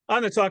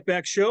On the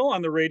Talkback Show,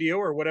 on the radio,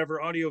 or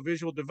whatever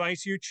audiovisual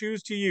device you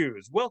choose to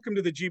use. Welcome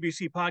to the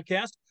GBC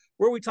podcast,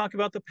 where we talk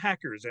about the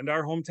Packers and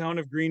our hometown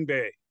of Green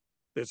Bay.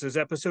 This is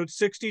episode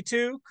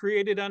 62,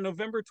 created on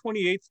November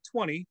 28th,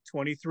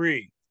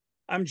 2023.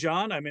 I'm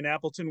John. I'm in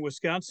Appleton,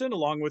 Wisconsin.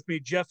 Along with me,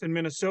 Jeff in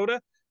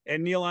Minnesota,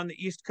 and Neil on the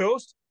East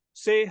Coast.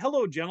 Say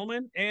hello,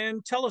 gentlemen,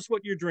 and tell us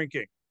what you're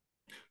drinking.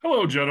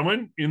 Hello,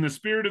 gentlemen. In the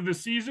spirit of the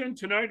season,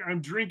 tonight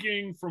I'm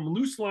drinking from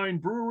Loose Line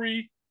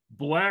Brewery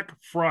Black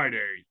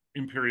Friday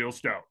Imperial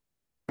Stout.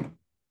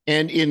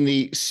 And in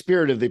the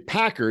spirit of the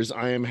Packers,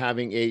 I am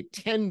having a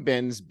 10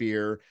 Benz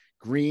beer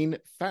Green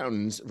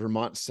Fountains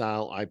Vermont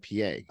style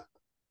IPA.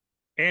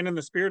 And in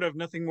the spirit of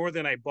nothing more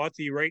than I bought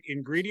the right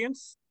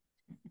ingredients,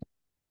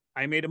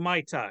 I made a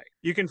Mai Tai.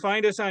 You can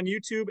find us on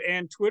YouTube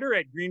and Twitter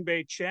at Green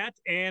Bay Chat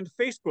and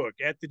Facebook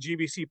at the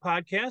GBC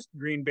Podcast,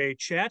 Green Bay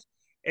Chat.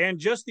 And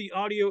just the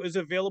audio is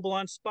available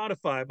on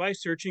Spotify by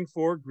searching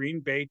for Green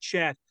Bay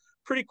Chat.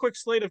 Pretty quick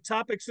slate of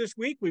topics this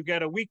week. We've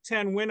got a Week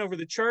 10 win over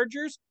the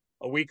Chargers,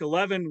 a Week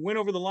 11 win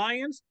over the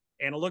Lions,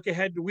 and a look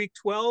ahead to Week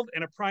 12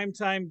 and a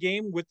primetime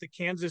game with the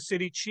Kansas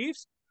City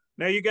Chiefs.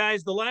 Now, you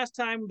guys, the last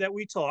time that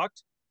we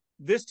talked,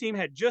 this team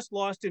had just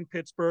lost in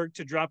Pittsburgh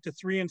to drop to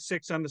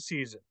 3-6 on the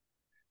season.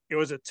 It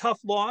was a tough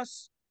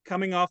loss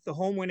coming off the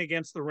home win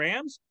against the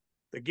Rams.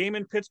 The game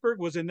in Pittsburgh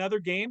was another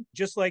game,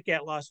 just like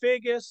at Las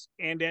Vegas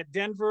and at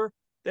Denver,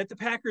 that the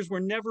Packers were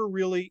never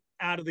really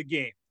out of the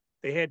game.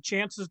 They had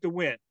chances to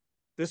win.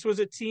 This was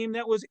a team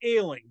that was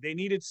ailing. They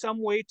needed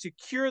some way to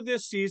cure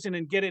this season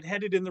and get it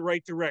headed in the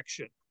right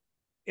direction.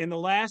 In the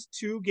last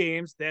two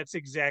games, that's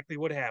exactly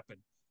what happened.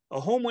 A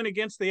home win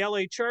against the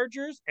LA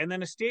Chargers and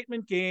then a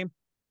statement game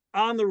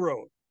on the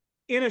road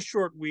in a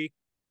short week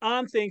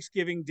on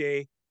Thanksgiving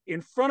Day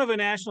in front of a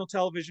national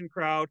television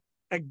crowd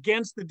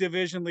against the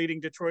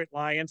division-leading Detroit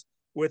Lions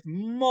with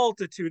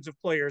multitudes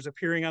of players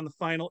appearing on the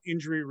final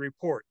injury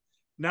report.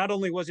 Not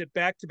only was it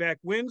back-to-back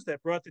wins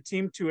that brought the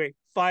team to a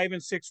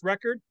 5-6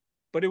 record,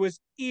 but it was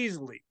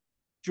easily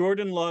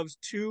Jordan Love's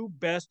two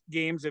best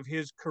games of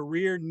his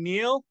career.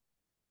 Neil,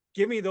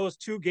 give me those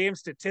two game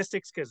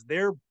statistics because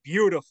they're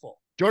beautiful.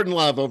 Jordan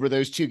Love over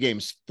those two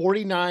games,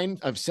 49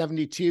 of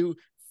 72,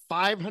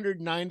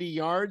 590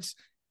 yards,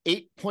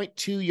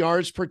 8.2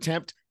 yards per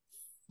attempt,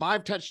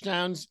 5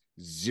 touchdowns,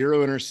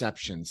 0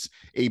 interceptions.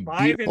 A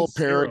beautiful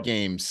pair of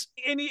games.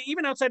 And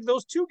even outside of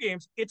those two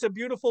games, it's a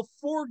beautiful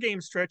 4-game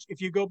stretch.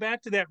 If you go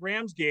back to that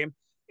Rams game,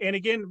 and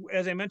again,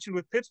 as I mentioned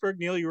with Pittsburgh,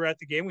 Neil, you were at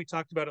the game. We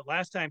talked about it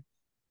last time.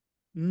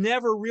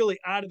 Never really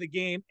out of the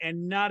game,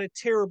 and not a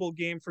terrible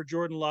game for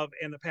Jordan Love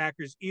and the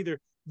Packers either.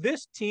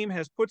 This team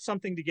has put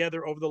something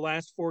together over the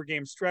last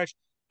 4-game stretch,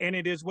 and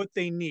it is what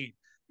they need.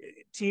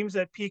 Teams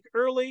that peak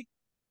early,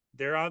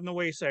 they're on the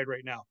wayside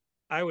right now.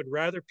 I would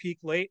rather peak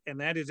late, and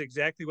that is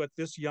exactly what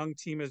this young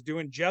team is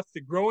doing. Jeff,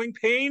 the growing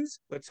pains,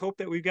 let's hope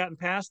that we've gotten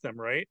past them,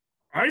 right?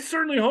 I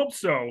certainly hope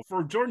so.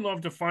 For Jordan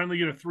Love to finally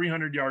get a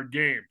 300-yard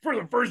game for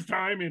the first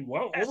time in,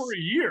 over a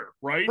year,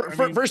 right?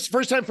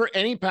 First time for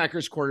any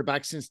Packers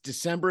quarterback since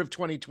December of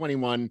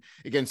 2021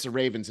 against the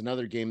Ravens,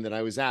 another game that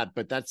I was at,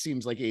 but that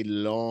seems like a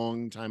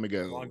long time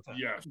ago. Long time.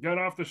 Yes, got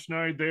off the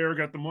schneid there,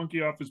 got the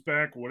monkey off his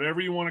back,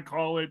 whatever you want to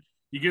call it.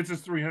 He gets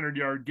his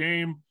 300-yard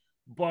game,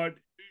 but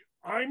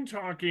I'm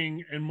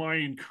talking, and my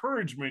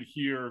encouragement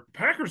here,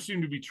 Packers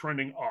seem to be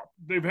trending up.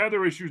 They've had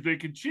their issues. They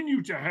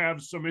continue to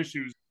have some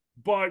issues,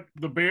 but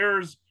the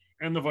Bears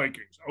and the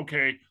Vikings,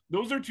 okay,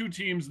 those are two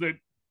teams that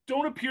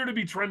don't appear to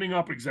be trending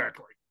up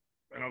exactly.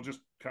 And I'll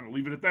just kind of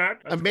leave it at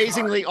that.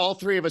 Amazingly, all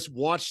three of us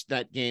watched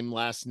that game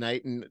last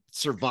night and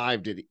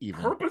survived it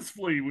even.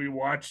 Purposefully, we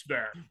watched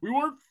that. We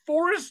weren't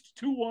forced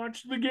to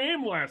watch the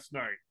game last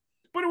night,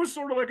 but it was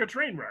sort of like a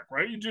train wreck,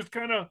 right? You just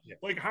kind of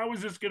like, how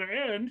is this going to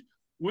end?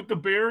 With the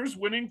Bears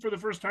winning for the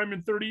first time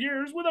in 30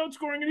 years without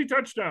scoring any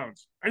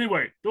touchdowns.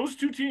 Anyway, those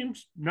two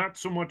teams, not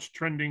so much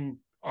trending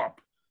up.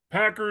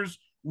 Packers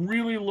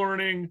really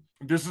learning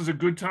this is a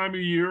good time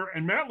of year.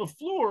 And Matt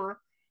LaFleur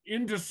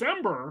in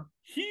December,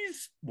 he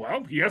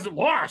hasn't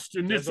lost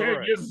in this. He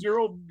has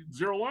zero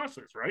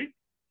losses, right?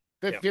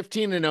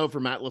 15-0 for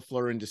Matt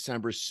LaFleur in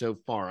December so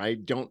far. I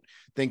don't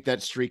think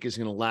that streak is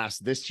going to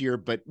last this year,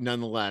 but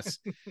nonetheless,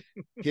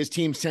 his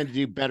teams tend to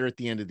do better at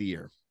the end of the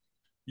year.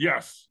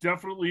 Yes,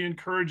 definitely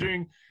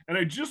encouraging. And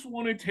I just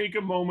want to take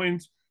a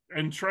moment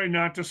and try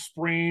not to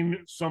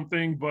sprain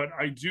something, but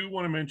I do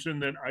want to mention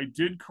that I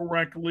did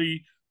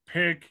correctly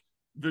pick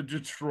the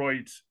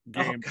Detroit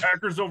game.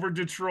 Packers over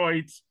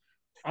Detroit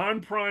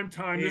on prime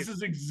time. This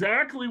is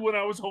exactly what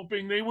I was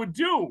hoping they would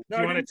do. Do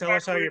you want to tell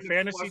us how your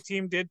fantasy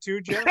team did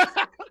too, Jeff?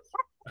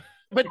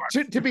 But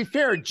to be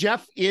fair,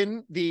 Jeff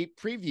in the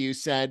preview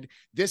said,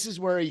 this is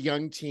where a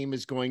young team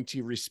is going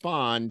to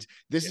respond.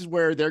 This is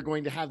where they're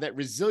going to have that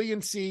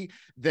resiliency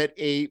that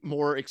a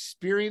more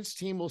experienced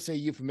team, will say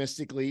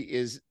euphemistically,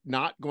 is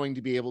not going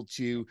to be able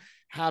to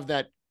have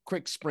that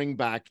quick spring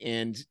back.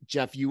 And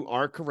Jeff, you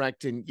are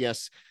correct. And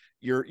yes,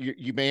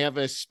 you may have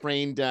a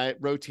sprained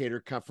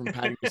rotator cuff from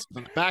patting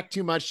back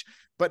too much,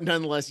 but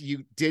nonetheless,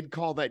 you did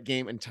call that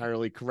game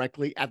entirely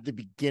correctly at the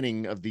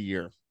beginning of the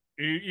year.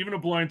 Even a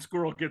blind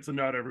squirrel gets a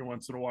nut every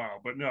once in a while.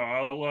 But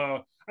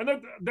no,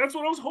 that's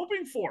what I was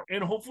hoping for.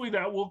 And hopefully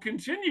that will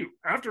continue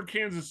after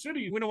Kansas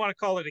City. We don't want to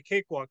call it a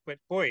cakewalk, but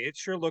boy, it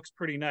sure looks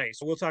pretty nice.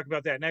 We'll talk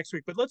about that next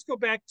week. But let's go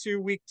back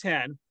to week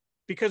 10,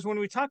 because when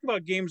we talk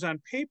about games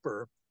on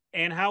paper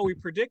and how we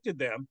predicted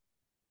them,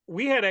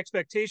 we had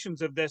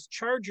expectations of this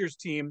Chargers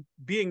team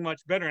being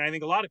much better. And I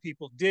think a lot of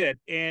people did.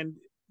 And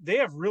they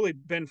have really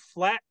been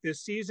flat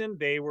this season.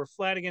 They were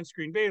flat against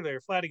Green Bay. They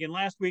were flat again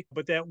last week.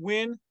 But that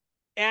win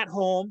at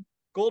home,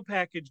 gold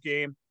package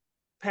game,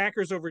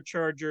 Packers over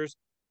Chargers,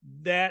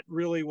 that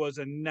really was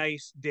a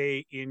nice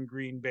day in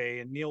Green Bay.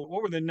 And Neil,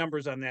 what were the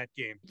numbers on that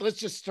game? Let's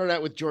just start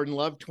out with Jordan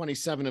Love,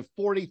 27 of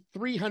 40,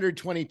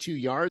 322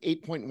 yards,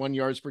 8.1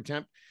 yards per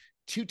attempt,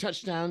 2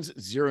 touchdowns,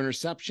 0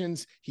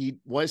 interceptions. He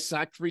was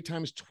sacked 3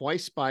 times,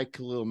 twice by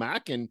Khalil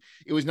Mack, and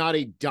it was not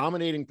a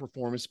dominating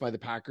performance by the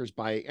Packers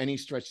by any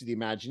stretch of the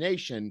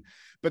imagination,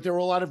 but there were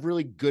a lot of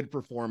really good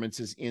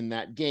performances in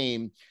that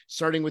game,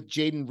 starting with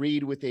Jaden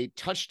Reed with a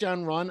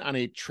touchdown run on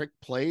a trick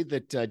play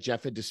that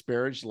Jeff had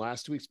disparaged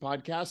last week's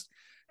podcast,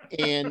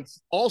 and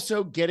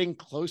also getting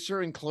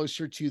closer and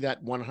closer to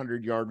that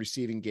 100-yard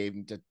receiving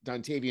game.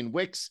 Dontavian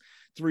Wicks,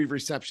 3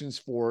 receptions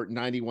for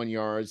 91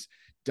 yards.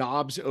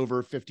 Dobbs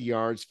over 50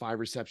 yards, 5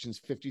 receptions,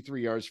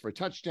 53 yards for a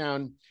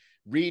touchdown.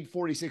 Reed,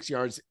 46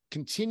 yards,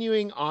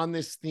 continuing on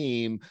this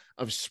theme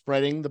of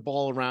spreading the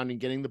ball around and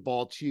getting the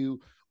ball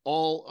to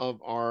all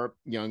of our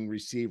young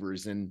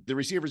receivers. And the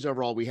receivers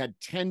overall, we had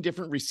 10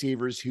 different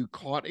receivers who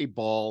caught a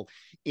ball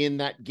in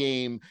that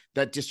game.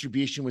 That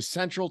distribution was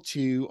central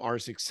to our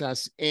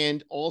success.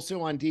 And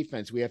also on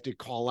defense, we have to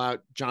call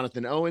out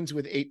Jonathan Owens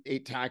with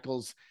eight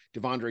tackles,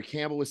 Devondre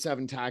Campbell with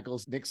 7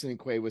 tackles, Nixon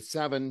Nkoye with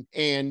 7.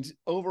 And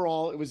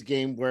overall, it was a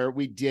game where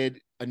we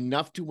did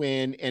enough to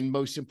win. And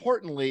most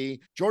importantly,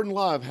 Jordan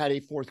Love had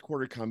a fourth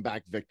quarter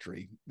comeback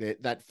victory.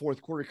 That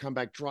fourth quarter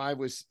comeback drive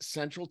was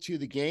central to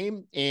the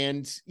game.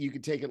 And you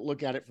could take a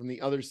look at it from the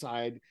other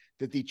side,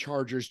 that the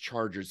Chargers.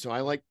 So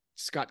I like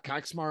Scott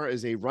Kaczmar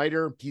as a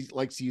writer. He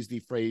likes to use the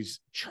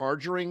phrase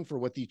chargering for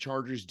what the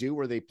Chargers do,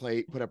 where they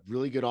put up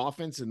really good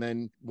offense and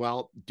then,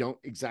 well, don't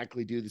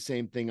exactly do the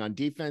same thing on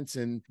defense.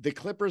 And the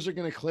Clippers are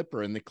going to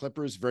clipper, and the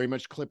Clippers very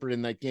much clippered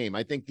in that game.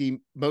 I think the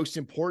most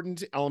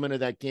important element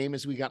of that game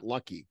is we got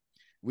lucky.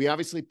 We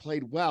obviously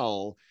played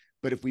well,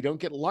 but if we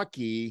don't get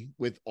lucky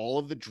with all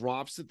of the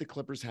drops that the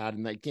Clippers had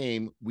in that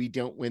game, we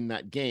don't win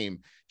that game.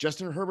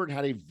 Justin Herbert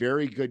had a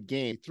very good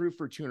game, threw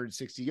for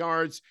 260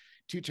 yards,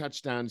 2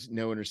 touchdowns,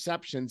 no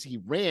interceptions.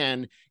 He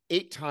ran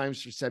 8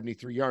 times for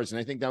 73 yards.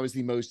 And I think that was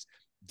the most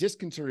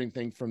disconcerting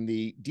thing from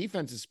the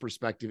defense's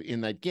perspective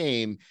in that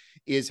game,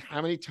 is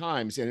how many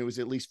times, and it was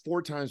at least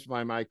 4 times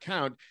by my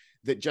count,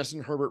 that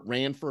Justin Herbert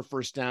ran for a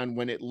first down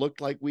when it looked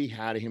like we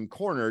had him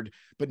cornered.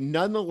 But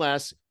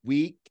nonetheless,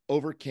 we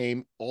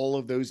overcame all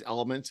of those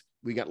elements.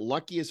 We got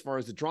lucky as far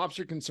as the drops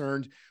are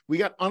concerned. We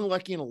got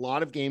unlucky in a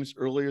lot of games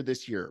earlier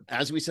this year.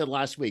 As we said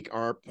last week,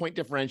 our point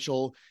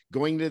differential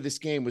going into this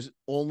game was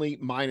only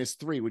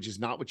 -3, which is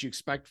not what you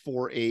expect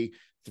for a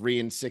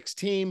 3-6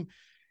 team.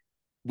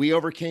 We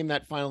overcame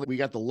that finally. We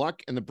got the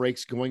luck and the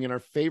breaks going in our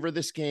favor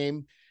this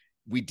game.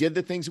 We did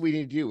the things we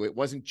needed to do. It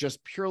wasn't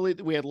just purely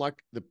that we had luck.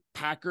 The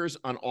Packers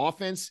on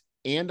offense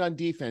and on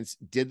defense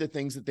did the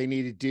things that they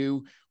needed to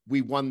do.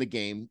 We won the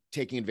game,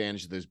 taking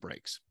advantage of those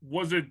breaks.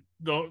 Was it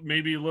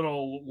maybe a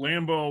little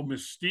Lambeau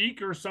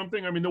mystique or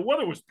something? I mean, the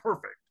weather was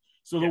perfect,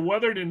 so the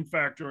weather didn't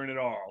factor in at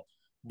all.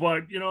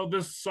 But, you know,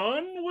 the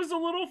sun was a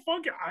little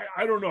funky.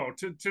 I don't know.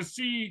 To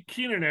see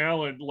Keenan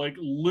Allen, like,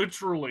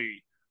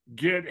 literally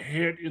get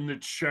hit in the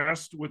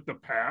chest with the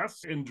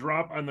pass and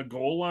drop on the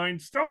goal line,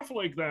 stuff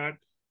like that,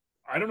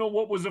 I don't know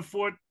what was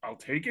afoot. I'll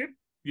take it.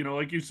 You know,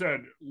 like you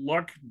said,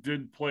 luck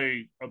did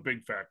play a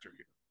big factor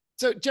here.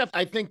 So, Jeff,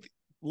 I think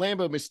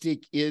Lambeau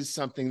mystique is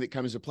something that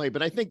comes to play,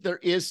 but I think there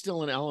is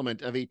still an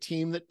element of a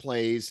team that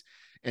plays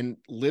and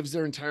lives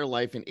their entire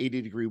life in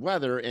 80-degree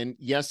weather. And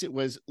yes, it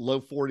was low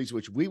 40s,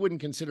 which we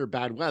wouldn't consider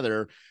bad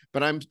weather,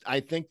 but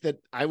I think that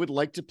I would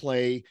like to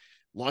play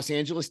Los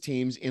Angeles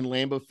teams in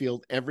Lambeau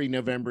Field every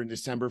November and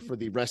December for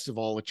the rest of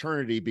all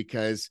eternity,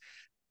 because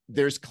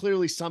there's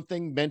clearly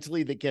something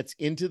mentally that gets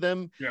into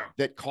them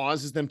that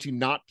causes them to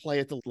not play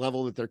at the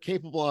level that they're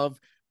capable of.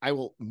 I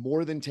will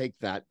more than take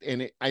that.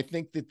 And I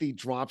think that the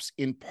drops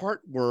in part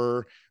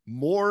were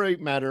more a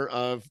matter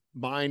of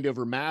mind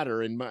over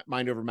matter, and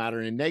mind over matter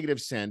in a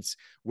negative sense,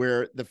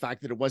 where the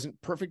fact that it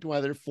wasn't perfect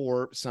weather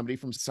for somebody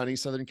from sunny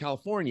Southern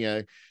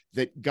California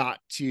that got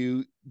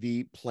to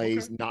the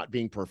plays not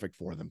being perfect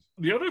for them.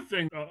 The other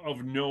thing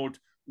of note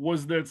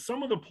was that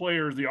some of the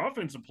players, the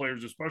offensive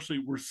players especially,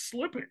 were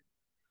slipping.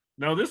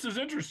 Now, this is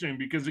interesting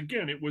because,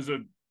 again, it was a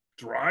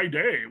dry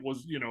day. It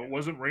was, you know, it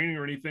wasn't raining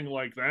or anything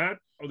like that.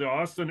 The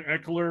Austin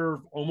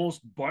Eckler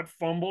almost butt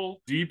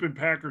fumble deep in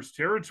Packers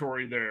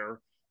territory there,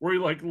 where he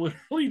like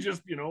literally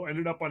just, you know,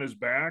 ended up on his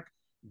back,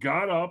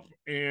 got up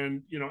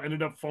and, you know,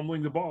 ended up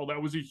fumbling the ball.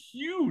 That was a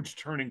huge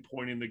turning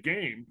point in the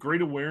game.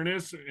 Great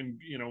awareness and,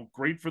 you know,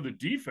 great for the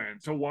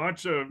defense to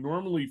watch a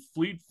normally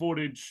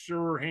fleet-footed,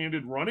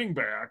 sure-handed running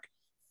back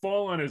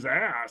fall on his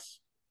ass,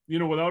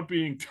 without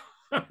being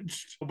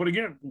touched. But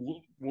again,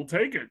 we'll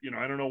take it.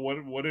 I don't know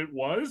what it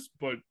was,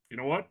 but you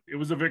know what? It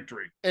was a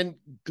victory. And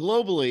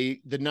globally,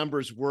 the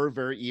numbers were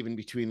very even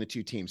between the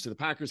two teams. So the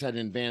Packers had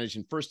an advantage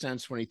in first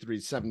downs,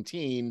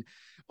 23-17.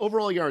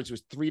 Overall yards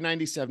was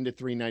 397 to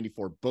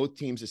 394. Both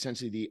teams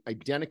essentially the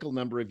identical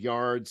number of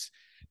yards,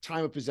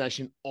 time of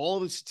possession. All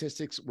of the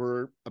statistics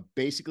were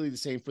basically the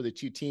same for the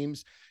two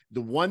teams.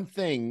 The one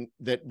thing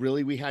that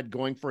really we had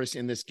going for us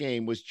in this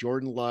game was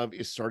Jordan Love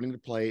is starting to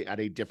play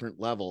at a different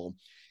level.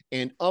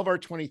 And of our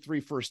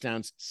 23 first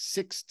downs,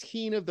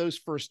 16 of those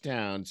first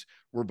downs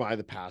were by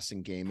the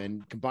passing game.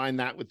 And combine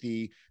that with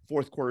the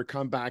fourth quarter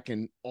comeback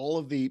and all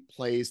of the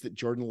plays that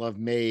Jordan Love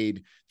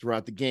made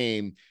throughout the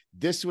game,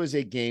 this was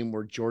a game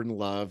where Jordan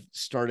Love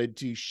started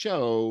to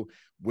show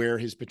where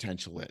his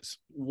potential is.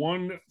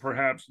 One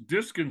perhaps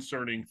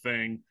disconcerting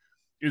thing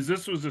is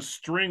this was a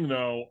string,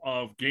 though,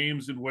 of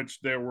games in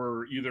which there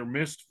were either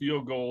missed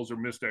field goals or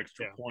missed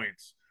extra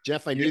points.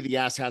 Jeff, I knew the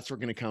ass hats were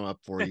going to come up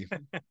for you.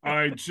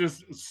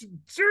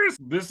 Serious.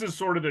 This is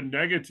sort of the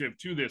negative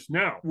to this.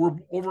 Now we're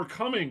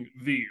overcoming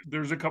these.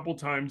 There's a couple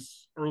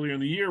times earlier in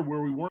the year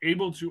where we weren't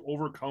able to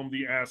overcome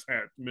the ass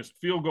hat, missed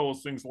field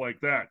goals, things like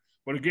that.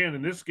 But again,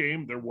 in this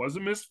game, there was a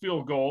missed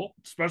field goal.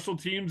 Special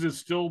teams is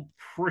still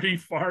pretty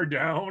far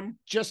down.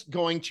 Just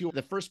going to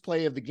the first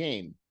play of the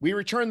game, we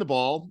return the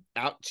ball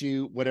out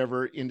to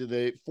whatever into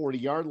the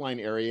 40-yard line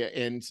area,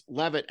 and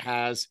Levitt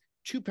has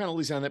 2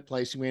 penalties on that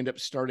play, so we end up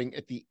starting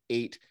at the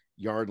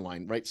 8-yard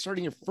line, right?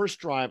 Starting your first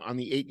drive on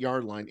the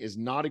 8-yard line is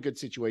not a good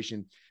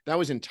situation. That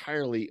was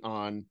entirely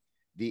on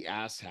the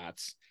ass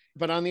hats.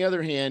 But on the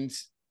other hand,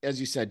 as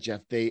you said,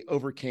 Jeff, they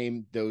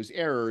overcame those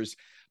errors.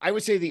 I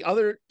would say the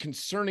other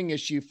concerning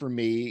issue for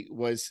me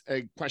was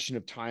a question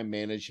of time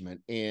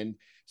management. And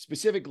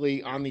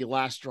specifically on the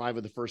last drive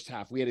of the first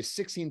half, we had a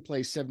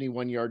 16-play,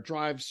 71-yard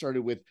drive,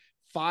 started with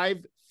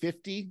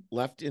 5:50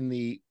 left in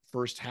the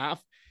first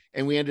half.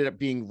 And we ended up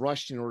being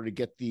rushed in order to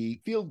get the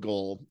field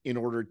goal in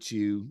order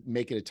to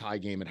make it a tie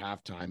game at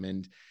halftime.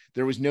 And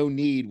there was no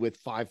need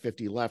with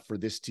 5:50 left for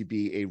this to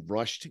be a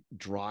rushed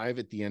drive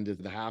at the end of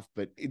the half.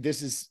 But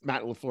this is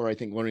Matt LaFleur, I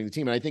think, learning the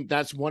team. And I think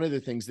that's one of the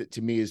things that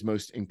to me is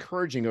most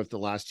encouraging of the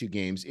last 2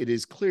 games. It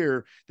is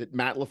clear that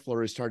Matt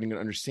LaFleur is starting to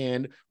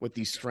understand what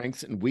the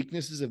strengths and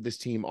weaknesses of this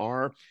team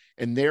are,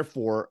 and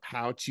therefore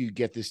how to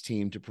get this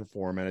team to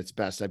perform at its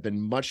best. I've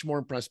been much more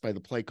impressed by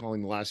the play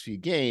calling the last few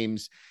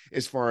games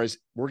as far as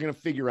we're going to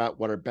figure out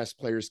what our best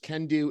players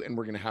can do and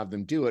we're going to have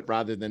them do it,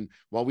 rather than,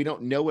 well, we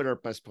don't know what our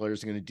best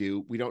players are going to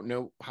do. We don't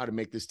know how to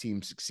make this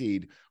team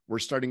succeed. We're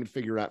starting to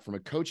figure out from a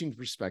coaching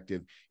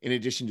perspective, in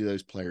addition to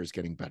those players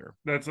getting better.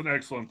 That's an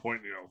excellent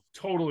point, Neil.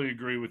 Totally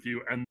agree with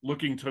you. And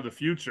looking to the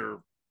future,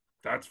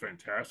 that's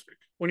fantastic.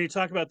 When you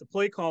talk about the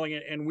play calling,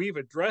 and we've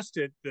addressed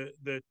it,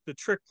 the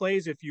trick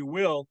plays, if you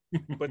will,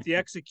 but the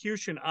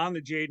execution on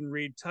the Jayden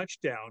Reed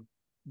touchdown,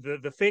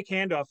 the fake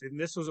handoff, and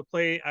this was a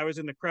play, I was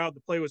in the crowd,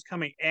 the play was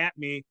coming at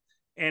me,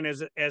 and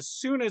as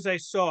soon as I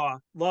saw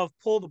Love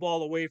pull the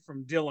ball away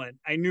from Dillon,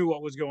 I knew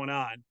what was going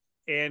on.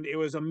 And it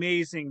was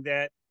amazing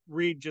that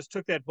Reed just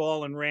took that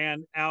ball and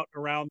ran out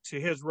around to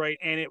his right,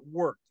 and it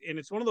worked. And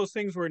it's one of those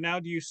things where now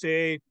do you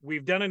say,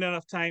 we've done it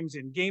enough times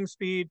in game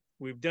speed,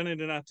 we've done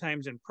it enough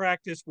times in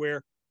practice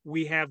where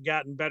we have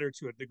gotten better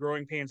to it. The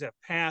growing pains have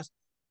passed,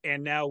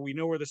 and now we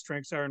know where the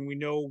strengths are, and we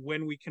know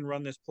when we can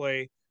run this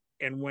play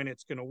and when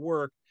it's going to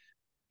work.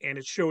 And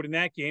it showed in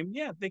that game.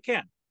 Yeah, they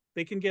can.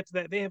 They can get to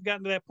that. They have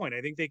gotten to that point.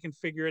 I think they can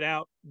figure it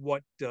out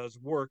what does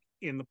work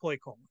in the play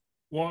calling.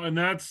 Well, and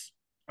that's,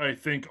 I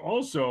think,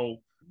 also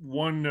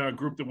one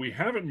group that we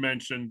haven't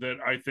mentioned that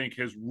I think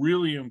has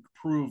really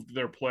improved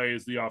their play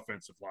is the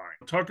offensive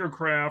line. Tucker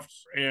Kraft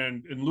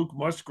and Luke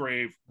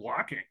Musgrave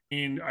blocking. I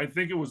mean, I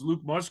think it was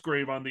Luke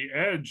Musgrave on the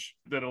edge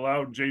that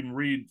allowed Jayden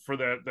Reed for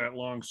that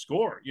long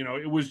score.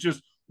 It was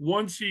just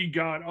once he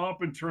got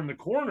up and turned the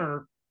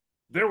corner,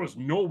 there was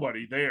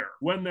nobody there.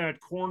 When that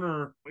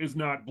corner is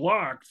not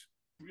blocked,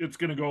 it's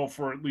going to go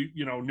for at least,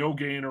 no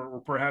gain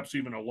or perhaps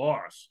even a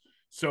loss.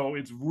 So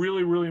it's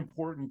really, really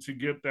important to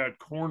get that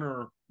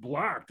corner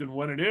blocked. And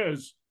when it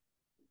is,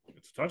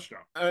 it's a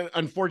touchdown.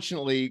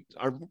 Unfortunately,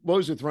 our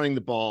woes with running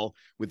the ball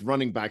with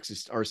running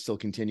backs are still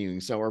continuing.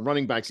 So our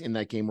running backs in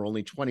that game were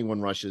only 21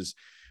 rushes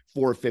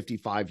for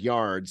 55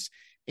 yards.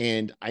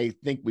 And I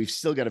think we've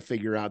still got to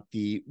figure out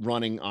the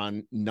running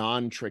on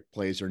non-trick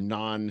plays or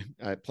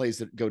plays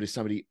that go to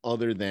somebody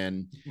other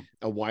than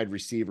a wide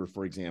receiver,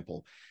 for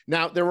example.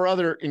 Now, there were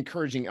other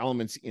encouraging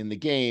elements in the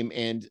game.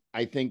 And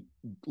I think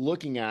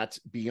looking at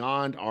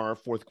beyond our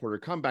fourth quarter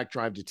comeback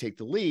drive to take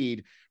the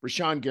lead,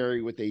 Rashawn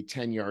Gary with a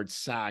 10-yard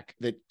sack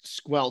that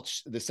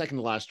squelched the second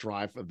to last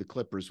drive of the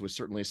Clippers was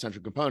certainly a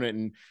central component.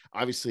 And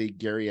obviously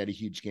Gary had a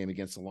huge game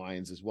against the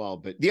Lions as well.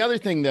 But the other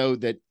thing, though,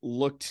 that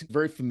looked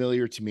very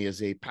familiar to me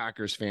as a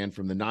Packers fan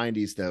from the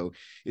 90s, though,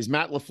 is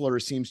Matt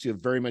LaFleur seems to have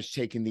very much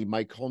taken the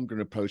Mike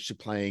Holmgren approach to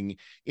playing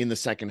in the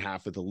second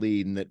half of the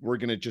lead, and that we're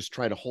going to just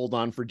try to hold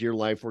on for dear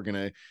life. We're going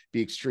to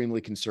be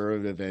extremely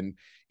conservative, and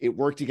it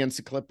worked against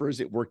the Clippers.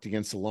 It worked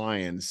against the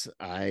Lions.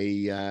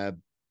 I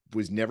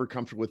was never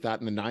comfortable with that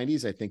in the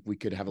 90s. I think we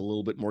could have a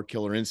little bit more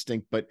killer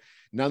instinct, but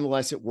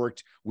nonetheless, it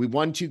worked. We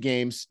won 2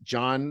 games.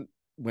 John,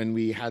 when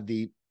we had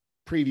the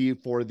preview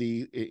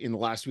in the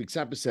last week's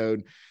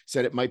episode,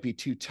 said it might be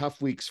 2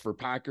 tough weeks for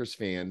Packers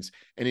fans.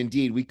 And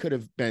indeed, we could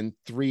have been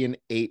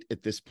 3-8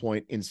 at this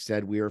point.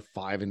 Instead, we are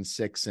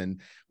 5-6,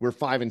 and we're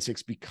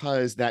 5-6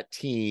 because that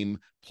team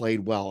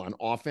played well on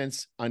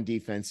offense, on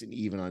defense, and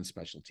even on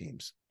special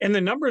teams. And the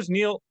numbers,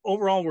 Neil,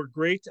 overall were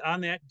great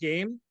on that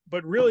game,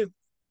 but really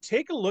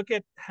take a look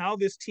at how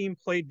this team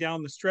played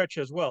down the stretch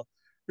as well.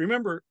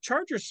 Remember,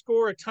 Chargers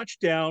score a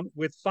touchdown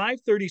with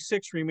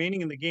 5:36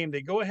 remaining in the game.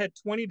 They go ahead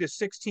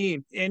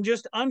 20-16, and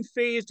just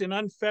unfazed and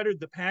unfettered,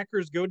 the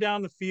Packers go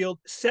down the field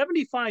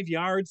 75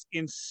 yards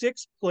in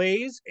 6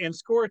 plays and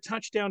score a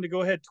touchdown to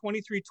go ahead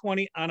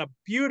 23-20 on a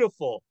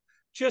beautiful,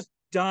 just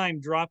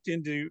dime dropped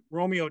into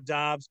Romeo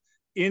Doubs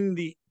in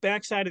the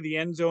backside of the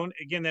end zone.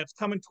 Again, that's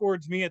coming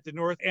towards me at the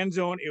north end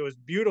zone. It was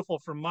beautiful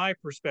from my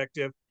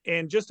perspective,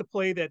 and just a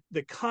play that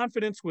the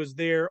confidence was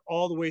there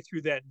all the way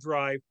through that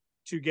drive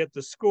to get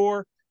the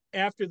score.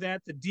 After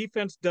that, the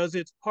defense does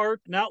its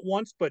part, not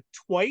once, but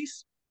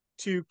twice,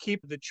 to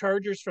keep the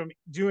Chargers from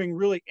doing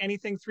really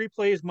anything. 3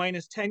 plays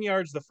minus 10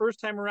 yards the first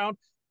time around,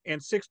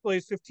 and 6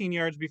 plays, 15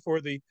 yards before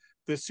the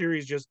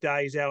series just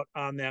dies out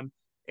on them.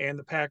 And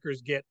the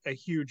Packers get a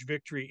huge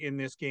victory in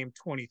this game,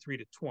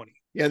 23-20.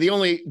 Yeah, the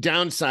only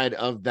downside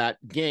of that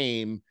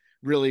game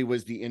really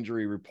was the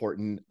injury report,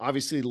 and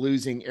obviously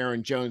losing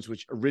Aaron Jones,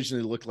 which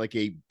originally looked like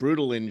a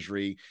brutal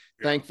injury,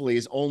 thankfully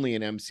is only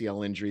an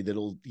MCL injury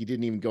he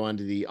didn't even go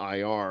onto the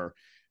IR.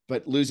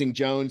 But losing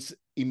Jones,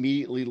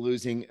 immediately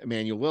losing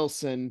Emmanuel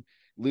Wilson,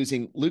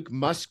 losing Luke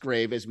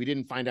Musgrave, as we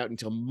didn't find out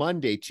until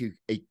Monday, to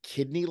a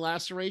kidney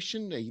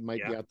laceration. He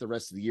might be out the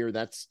rest of the year.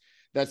 That's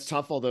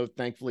tough, although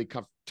thankfully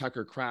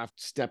Tucker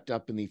Kraft stepped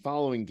up in the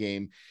following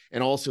game,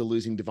 and also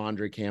losing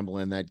Devondre Campbell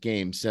in that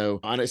game. So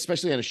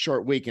especially on a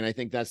short week, and I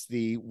think that's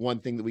the one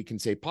thing that we can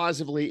say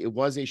positively. It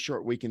was a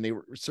short week, and they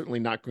were certainly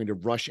not going to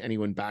rush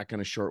anyone back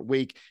on a short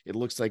week. It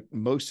looks like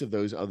most of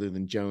those other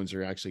than Jones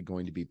are actually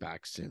going to be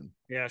back soon.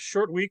 Yeah,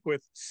 short week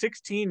with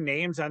 16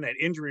 names on that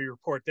injury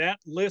report. That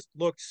list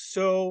looked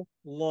so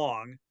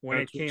long when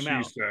it came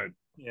out. Said.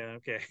 Yeah,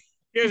 okay.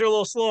 You guys are a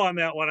little slow on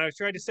that one. I was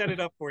trying to set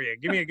it up for you.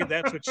 Give me a good,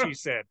 that's what she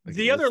said.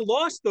 The other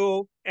loss,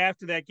 though,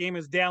 after that game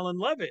is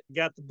Dallin Levitt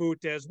got the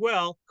boot as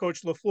well.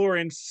 Coach LaFleur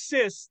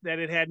insists that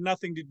it had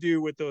nothing to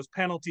do with those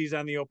penalties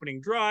on the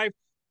opening drive.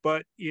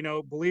 But,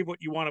 believe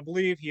what you want to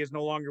believe. He is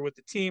no longer with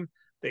the team.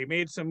 They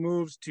made some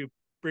moves to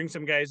bring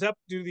some guys up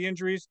due to the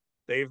injuries.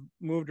 They've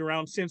moved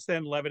around since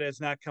then. Levitt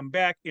has not come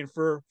back.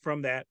 Infer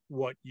from that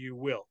what you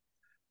will.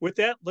 With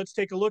that, let's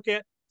take a look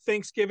at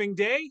Thanksgiving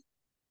Day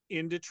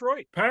in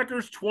Detroit.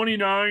 Packers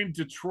 29,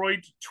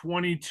 Detroit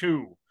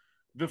 22.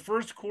 The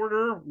first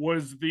quarter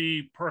was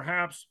the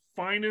perhaps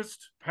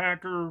finest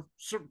Packer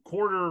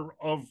quarter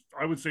of,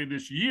 I would say,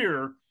 this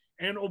year.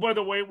 And oh, by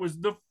the way, it was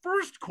the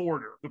first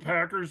quarter. The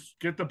Packers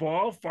get the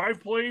ball,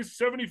 5 plays,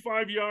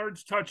 75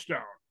 yards,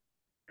 touchdown.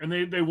 And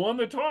they won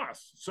the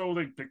toss. So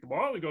they take the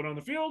ball, they go down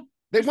the field.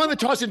 They won the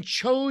toss and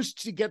chose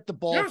to get the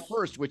ball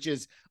first, which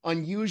is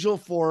unusual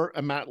for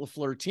a Matt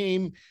LaFleur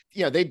team.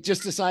 Yeah, they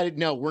just decided,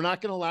 no, we're not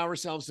going to allow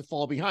ourselves to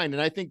fall behind.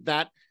 And I think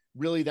that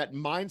really that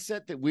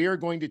mindset that we are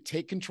going to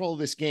take control of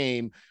this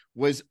game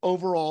was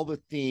overall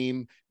the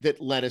theme that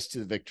led us to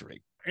the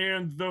victory.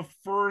 And the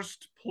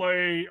first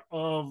play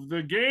of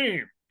the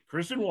game,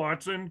 Christian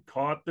Watson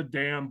caught the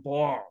damn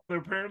ball. There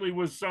apparently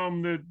was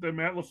some that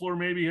Matt LaFleur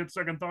maybe had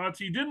second thoughts.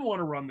 He didn't want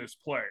to run this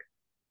play.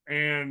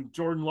 And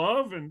Jordan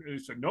Love, and he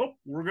said, nope,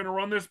 we're going to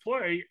run this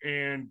play.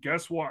 And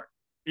guess what?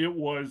 It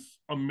was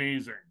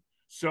amazing.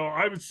 So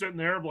I was sitting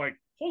there like,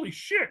 holy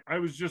shit. I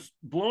was just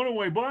blown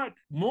away. But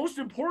most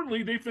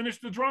importantly, they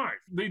finished the drive.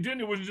 They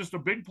didn't. It was just a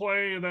big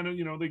play. And then,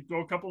 they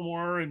go a couple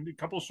more and a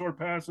couple short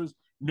passes.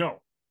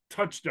 No,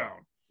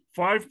 touchdown.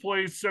 5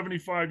 plays,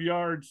 75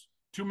 yards,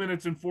 2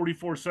 minutes and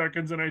 44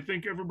 seconds. And I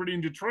think everybody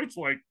in Detroit's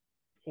like,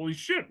 holy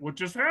shit, what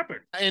just happened?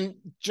 And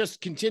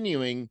just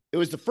continuing, it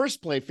was the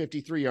first play,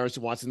 53 yards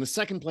to Watson. The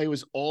second play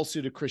was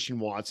also to Christian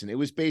Watson. It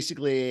was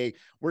basically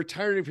we're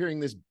tired of hearing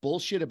this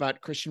bullshit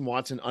about Christian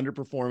Watson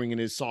underperforming in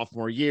his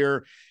sophomore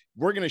year.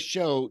 We're going to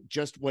show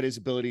just what his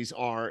abilities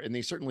are. And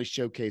they certainly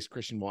showcased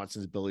Christian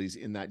Watson's abilities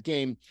in that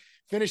game.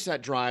 Finished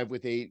that drive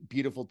with a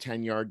beautiful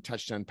 10-yard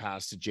touchdown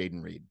pass to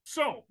Jaden Reed.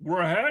 So we're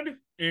ahead.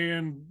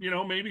 And,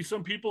 maybe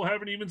some people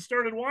haven't even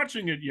started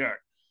watching it yet.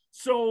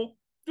 So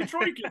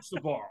Detroit gets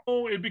the ball.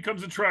 Oh, it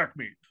becomes a track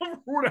meet. For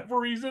whatever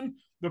reason,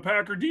 the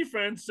Packer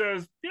defense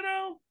says,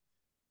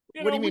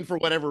 what do you mean for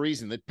whatever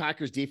reason? The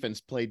Packers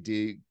defense played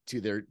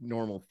to their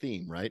normal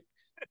theme, right?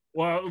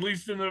 Well, at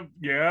least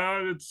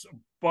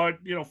but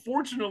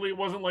fortunately it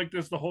wasn't like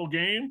this the whole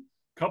game.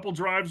 Couple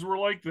drives were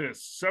like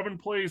this. 7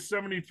 plays,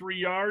 73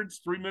 yards,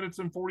 3 minutes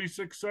and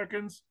 46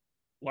 seconds.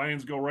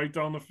 Lions go right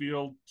down the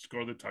field,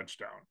 score the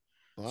touchdown.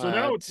 So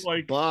now it's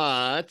like,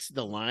 but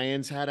the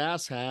Lions had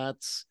ass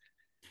hats.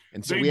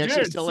 And so we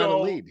actually still had a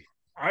lead.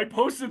 I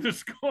posted the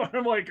score.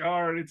 I'm like,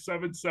 all right, it's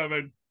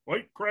 7-7.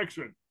 Wait,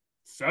 correction.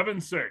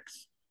 7-6.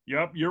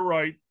 Yep, you're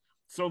right.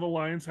 So the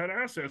Lions had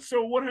assets.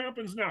 So what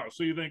happens now?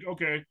 So you think,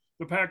 okay,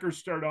 the Packers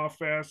start off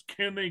fast.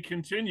 Can they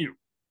continue?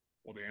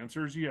 Well, the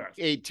answer is yes.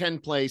 A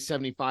 10-play,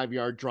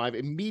 75-yard drive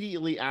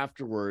immediately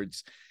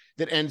afterwards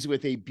that ends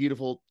with a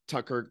beautiful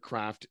Tucker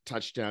Kraft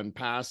touchdown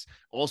pass.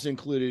 Also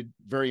included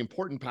very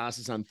important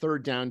passes on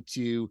third down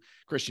to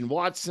Christian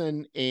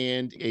Watson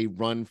and a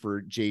run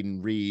for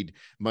Jaden Reed,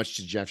 much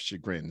to Jeff's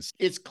chagrin.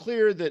 It's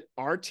clear that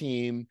our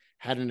team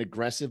had an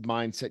aggressive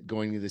mindset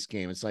going into this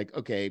game. It's like,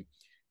 okay,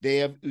 they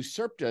have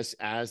usurped us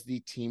as the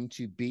team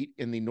to beat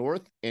in the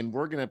North, and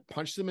we're going to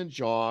punch them in the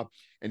jaw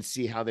and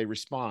see how they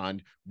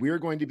respond. We're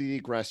going to be the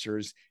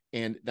aggressors,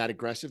 and that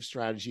aggressive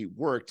strategy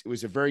worked. It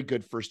was a very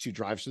good first two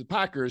drives for the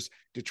Packers.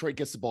 Detroit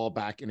gets the ball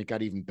back, and it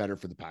got even better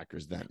for the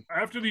Packers then.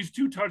 After these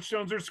two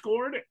touchdowns are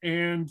scored,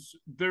 and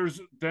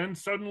there's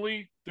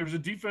a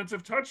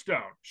defensive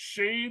touchdown.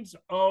 Shades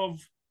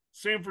of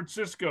San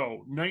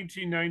Francisco,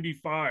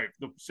 1995,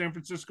 the San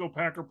Francisco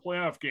Packer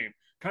playoff game.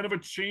 Kind of a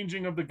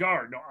changing of the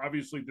guard. Now,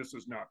 obviously, this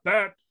is not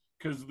that,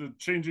 because the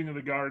changing of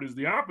the guard is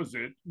the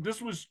opposite. This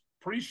was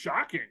pretty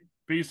shocking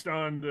based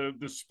on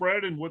the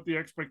spread and what the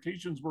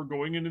expectations were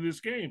going into this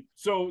game.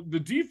 So the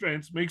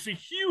defense makes a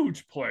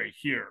huge play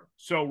here.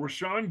 So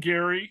Rashawn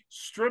Gary,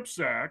 strip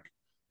sack,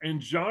 and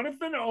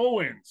Jonathan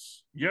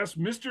Owens, yes,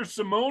 Mr.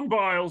 Simone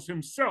Biles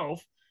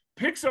himself,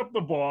 picks up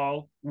the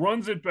ball,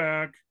 runs it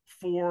back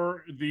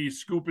for the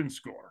scoop and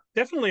score.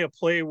 Definitely a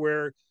play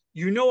where,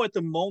 at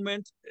the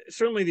moment,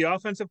 certainly the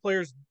offensive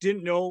players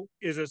didn't know,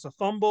 is this a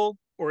fumble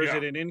or is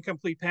it an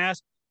incomplete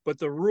pass? But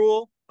the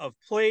rule of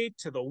play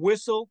to the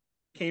whistle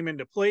came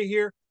into play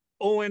here.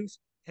 Owens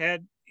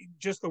had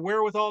just the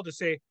wherewithal to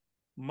say,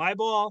 my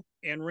ball,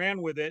 and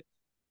ran with it.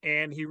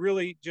 And he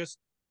really just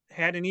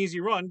had an easy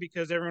run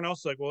because everyone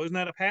else was like, well, isn't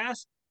that a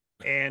pass?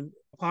 And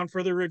upon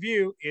further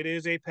review, it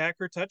is a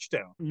Packer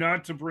touchdown.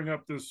 Not to bring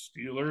up the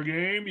Steeler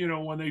game,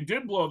 when they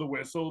did blow the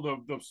whistle,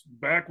 the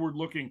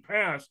backward-looking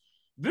pass,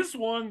 this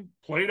one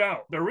played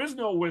out. There is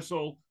no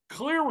whistle,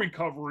 clear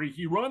recovery.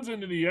 He runs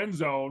into the end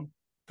zone,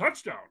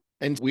 touchdown.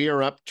 And we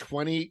are up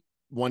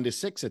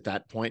 21-6 at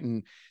that point,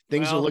 and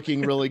things are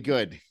looking really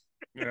good.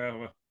 Yeah,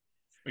 well,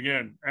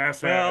 again,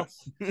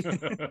 assets.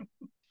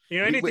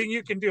 Anything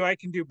you can do, I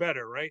can do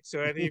better, right?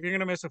 So I think if you're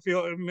going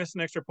to miss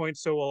an extra point,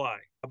 so will I.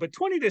 But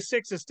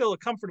 20-6 is still a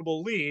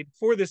comfortable lead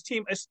for this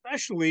team,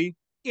 especially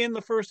in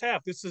the first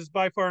half. This is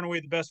by far and away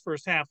the best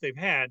first half they've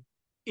had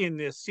in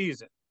this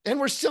season. And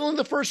we're still in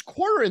the first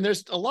quarter, and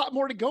there's a lot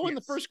more to go in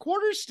the first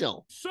quarter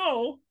still.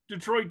 So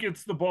Detroit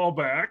gets the ball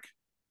back,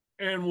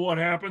 and what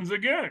happens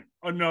again?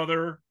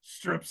 Another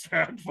strip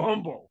sack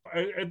fumble.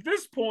 At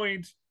this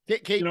point,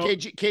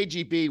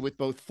 KGB with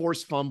both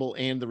forced fumble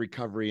and the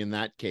recovery in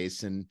that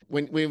case. And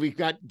when we've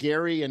got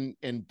Gary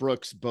and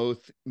Brooks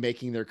both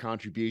making their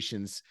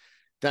contributions,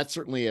 that's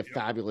certainly a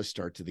fabulous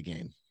start to the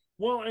game.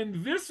 Well,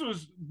 and this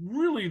was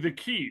really the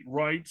key,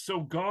 right?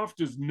 So Goff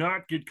does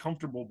not get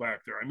comfortable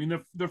back there. I mean,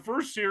 the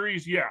first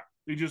series,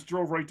 they just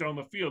drove right down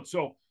the field.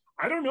 So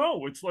I don't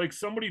know. It's like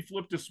somebody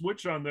flipped a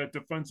switch on that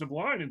defensive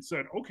line and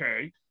said,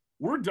 okay,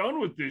 we're done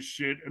with this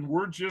shit, and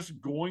we're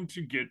just going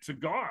to get to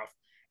Goff.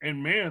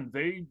 And man,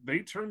 they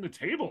turned the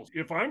tables.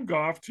 If I'm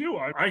Goff too,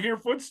 I hear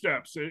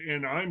footsteps,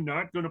 and I'm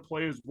not going to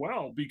play as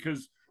well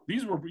because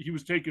he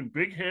was taking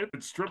big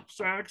hits, strip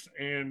sacks,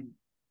 and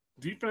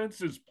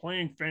defense is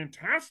playing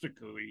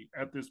fantastically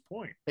at this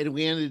point. And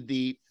we ended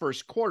the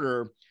first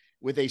quarter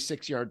with a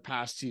 6-yard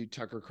pass to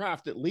Tucker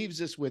Kraft that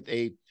leaves us with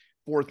a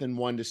 4th and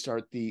 1 to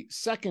start the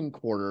second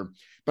quarter.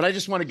 But I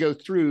just want to go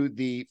through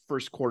the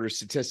first quarter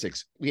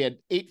statistics. We had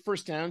 8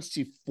 first downs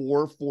to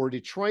 4 for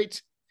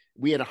Detroit.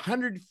 We had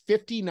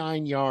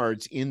 159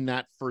 yards in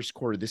that first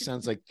quarter. This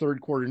sounds like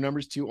third quarter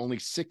numbers too, only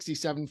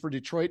 67 for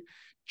Detroit.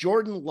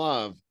 Jordan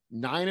Love,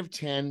 9 of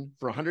 10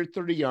 for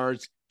 130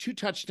 yards, 2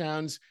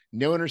 touchdowns,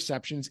 no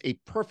interceptions, a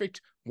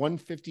perfect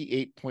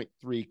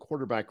 158.3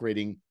 quarterback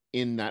rating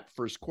in that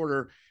first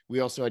quarter. We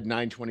also had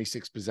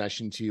 9:26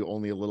 possession to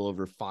only a little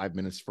over 5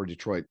 minutes for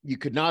Detroit. You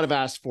could not have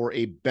asked for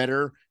a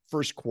better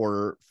first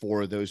quarter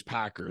for those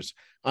Packers.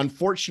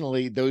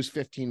 Unfortunately, those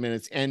 15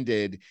 minutes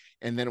ended,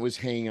 and then it was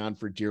hanging on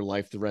for dear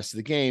life the rest of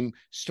the game,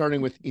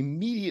 starting with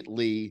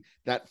immediately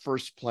that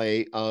first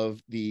play of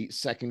the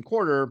second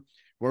quarter,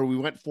 where we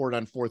went for it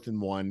on 4th and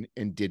 1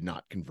 and did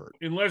not convert.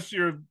 Unless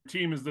your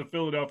team is the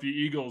Philadelphia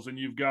Eagles and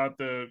you've got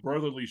the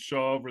brotherly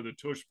shove or the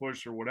tush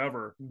push or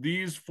whatever,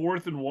 these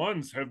 4th and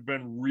 1s have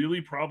been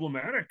really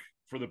problematic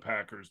for the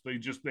Packers.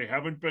 They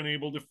haven't been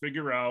able to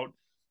figure out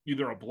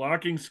either a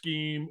blocking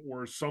scheme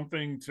or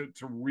something to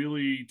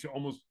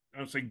almost, I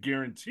don't say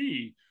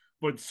guarantee,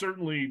 but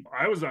certainly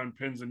I was on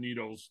pins and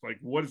needles, like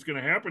what is going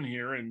to happen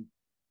here? And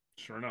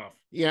sure enough.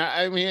 Yeah,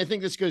 I mean, I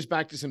think this goes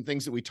back to some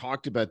things that we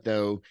talked about,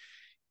 though,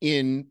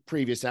 in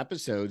previous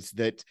episodes,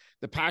 that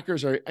the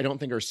Packers I don't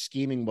think are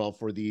scheming well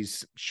for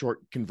these short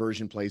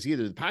conversion plays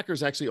either. The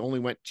Packers actually only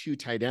went 2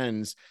 tight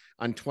ends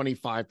on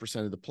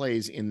 25% of the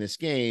plays in this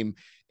game,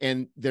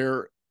 and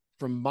their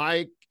from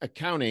my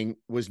accounting,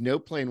 was no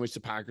play in which the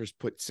Packers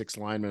put 6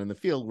 linemen on the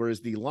field, whereas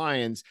the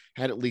Lions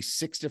had at least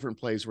 6 different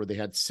plays where they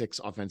had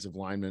 6 offensive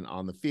linemen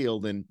on the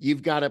field. And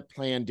you've got to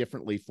plan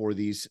differently for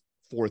these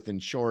 4th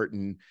and short.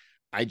 And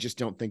I just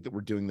don't think that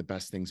we're doing the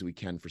best things we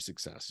can for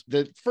success.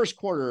 The first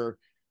quarter,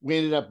 we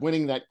ended up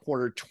winning that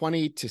quarter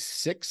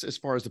 20-6 as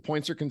far as the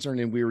points are concerned.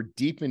 And we were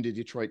deep into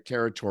Detroit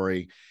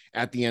territory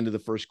at the end of the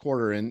first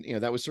quarter. And,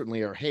 that was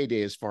certainly our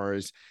heyday as far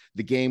as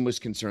the game was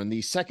concerned.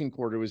 The second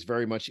quarter was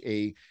very much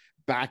a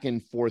back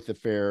and forth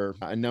affair,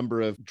 a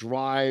number of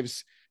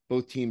drives.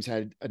 Both teams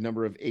had a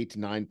number of 8 to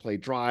 9 play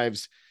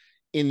drives.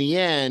 In the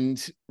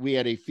end, we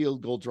had a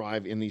field goal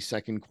drive in the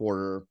second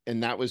quarter,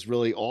 and that was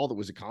really all that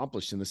was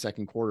accomplished in the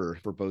second quarter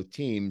for both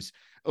teams.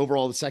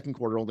 Overall, the second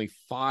quarter, only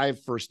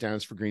 5 first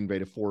downs for Green Bay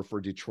to 4 for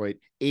Detroit,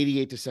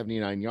 88 to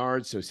 79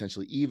 yards. So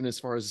essentially even as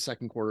far as the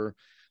second quarter.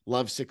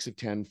 Love 6 of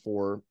 10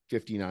 for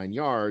 59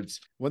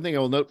 yards. One thing I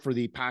will note for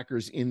the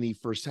Packers in the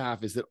first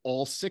half is that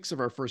all 6 of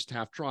our first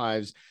half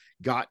drives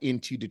got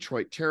into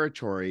Detroit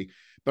territory.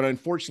 But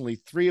unfortunately,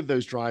 3 of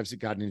those drives that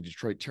got into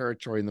Detroit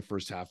territory in the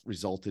first half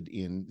resulted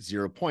in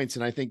 0 points.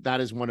 And I think that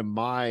is one of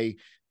my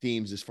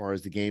themes as far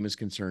as the game is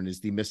concerned,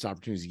 is the missed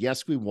opportunities.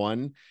 Yes, we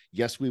won.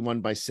 Yes, we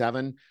won by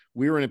 7.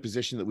 We were in a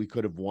position that we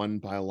could have won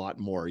by a lot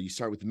more. You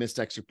start with the missed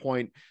extra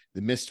point,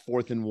 the missed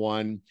 4th and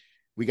 1.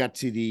 We got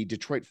to the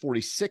Detroit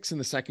 46 in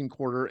the second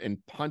quarter and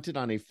punted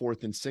on a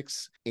 4th and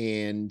 6.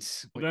 And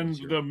then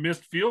the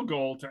missed field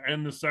goal to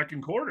end the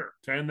second quarter,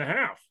 to end the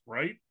half,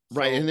 right?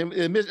 Right. And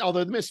then,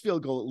 although the missed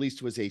field goal at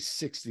least was a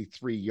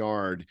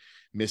 63-yard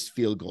missed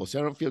field goal. So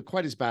I don't feel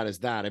quite as bad as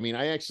that. I mean,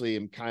 I actually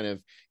am kind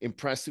of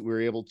impressed that we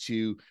were able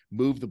to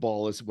move the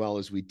ball as well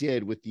as we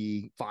did with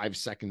the 5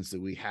 seconds that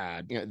we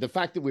had. The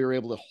fact that we were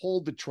able to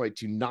hold Detroit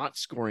to not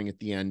scoring at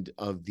the end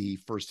of the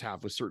first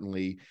half was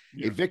certainly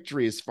a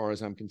victory as far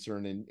as I'm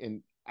concerned,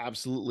 and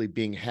absolutely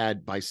being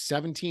had by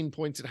 17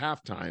 points at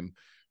halftime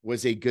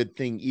was a good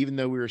thing, even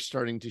though we were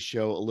starting to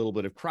show a little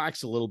bit of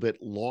cracks, a little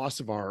bit loss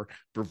of our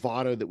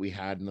bravado that we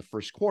had in the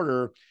first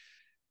quarter.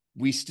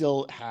 We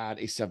still had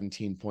a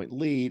 17-point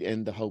lead,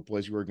 and the hope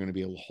was we were going to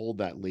be able to hold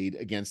that lead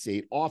against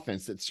an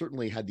offense that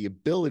certainly had the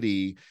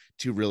ability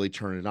to really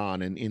turn it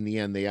on. And in the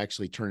end, they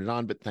actually turned it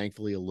on, but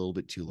thankfully a little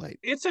bit too late.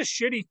 It's a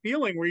shitty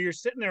feeling where you're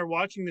sitting there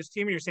watching this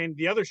team and you're saying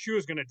the other shoe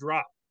is going to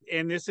drop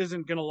and this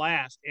isn't going to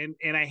last.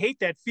 And I hate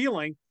that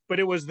feeling,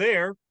 but it was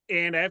there.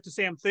 And I have to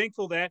say, I'm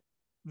thankful that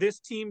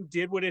this team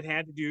did what it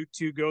had to do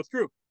to go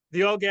through.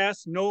 The all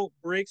gas, no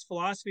brakes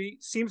philosophy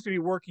seems to be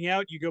working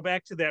out. You go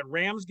back to that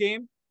Rams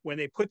game when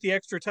they put the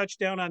extra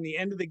touchdown on the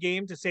end of the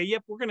game to say,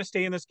 yep, we're going to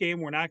stay in this game.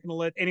 We're not going to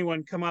let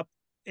anyone come up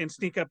and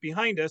sneak up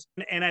behind us.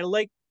 And I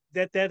like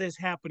that is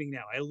happening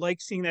now. I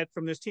like seeing that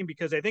from this team,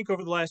 because I think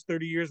over the last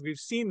 30 years, we've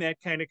seen that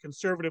kind of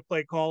conservative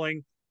play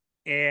calling.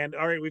 And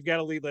all right, we've got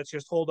a lead. Let's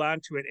just hold on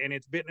to it. And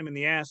it's bitten them in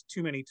the ass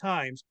too many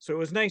times. So it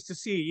was nice to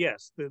see,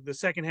 yes, the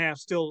second half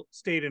still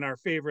stayed in our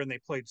favor and they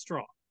played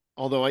strong.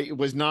 Although it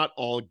was not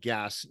all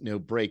gas, no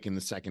break in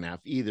the second half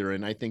either.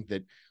 And I think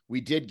that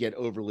we did get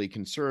overly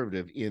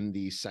conservative in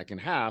the second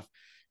half.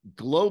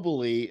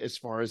 Globally, as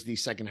far as the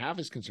second half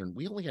is concerned,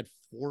 we only had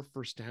 4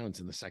 first downs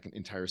in the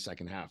entire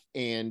second half.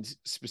 And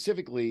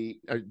specifically,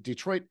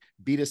 Detroit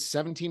beat us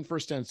 17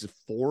 first downs to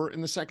 4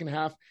 in the second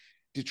half.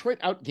 Detroit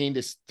outgained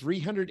us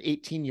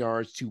 318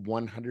 yards to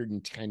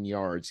 110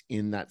 yards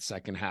in that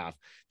second half.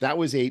 That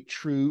was a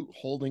true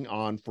holding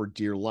on for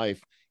dear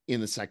life in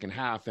the second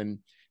half. And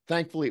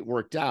thankfully it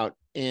worked out.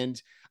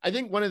 And I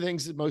think one of the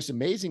things that's most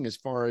amazing as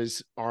far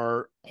as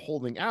our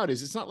holding out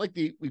is it's not like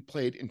we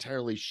played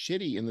entirely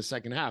shitty in the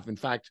second half. In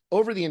fact,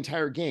 over the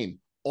entire game,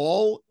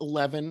 all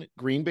 11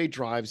 Green Bay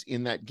drives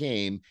in that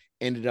game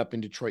ended up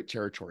in Detroit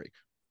territory.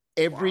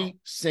 Every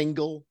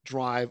single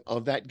drive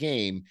of that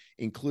game,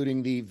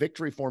 including the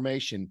victory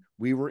formation,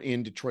 we were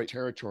in Detroit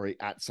territory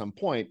at some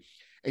point.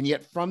 And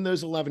yet from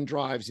those 11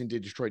 drives into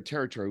Detroit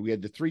territory, we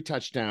had the 3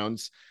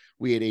 touchdowns.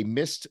 We had a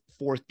missed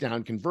 4th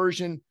down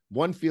conversion,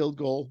 1 field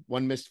goal,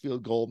 1 missed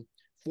field goal,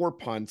 4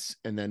 punts,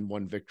 and then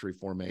 1 victory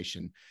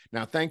formation.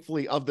 Now,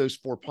 thankfully, of those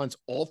 4 punts,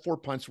 all 4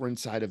 punts were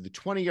inside of the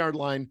 20-yard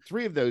line.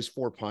 3 of those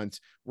 4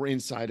 punts were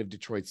inside of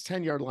Detroit's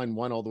 10-yard line,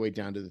 1 all the way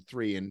down to the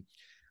 3. And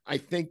I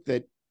think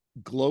that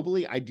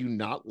globally, I do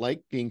not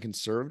like being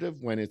conservative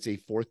when it's a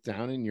 4th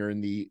down and you're in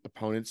the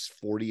opponent's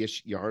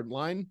 40-ish yard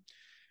line,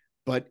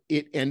 but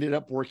it ended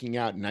up working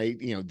out. And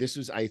this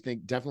was, I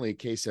think, definitely a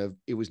case of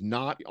it was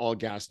not all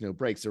gas, no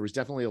brakes. There was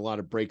definitely a lot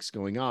of brakes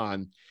going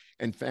on.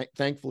 And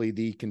thankfully,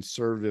 the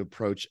conservative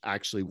approach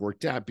actually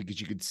worked out, because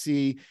you could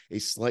see a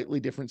slightly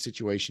different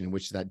situation in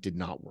which that did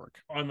not work.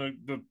 On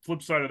the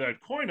flip side of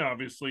that coin,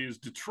 obviously, is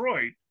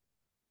Detroit,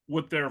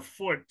 with their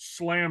foot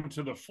slammed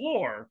to the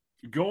floor,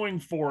 going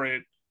for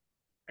it,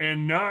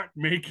 and not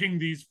making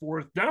these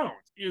 4th downs.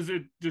 Is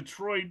it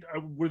Detroit?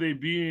 Were they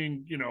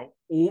being,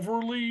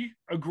 overly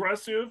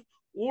aggressive,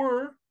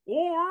 or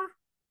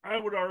I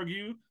would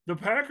argue the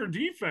Packer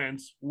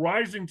defense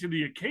rising to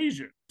the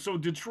occasion? So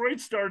Detroit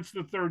starts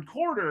the third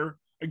quarter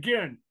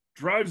again,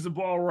 drives the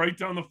ball right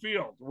down the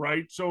field,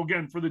 right? So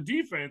again, for the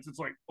defense, it's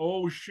like,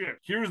 oh shit,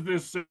 here's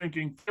this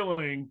sinking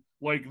feeling.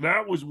 Like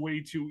that was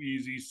way too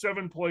easy.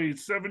 7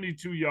 plays,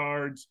 72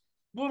 yards,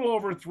 a little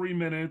over 3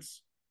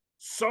 minutes.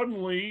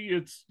 Suddenly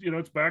it's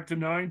back to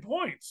 9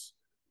 points.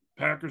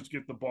 Packers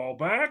get the ball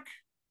back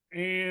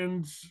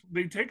and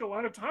they take a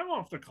lot of time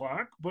off the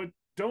clock, but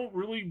don't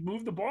really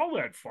move the ball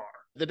that far.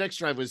 The next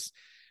drive was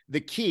the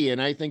key,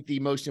 and I think the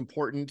most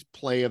important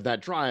play of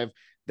that drive.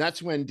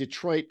 That's when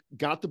Detroit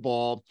got the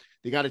ball.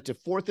 They got it to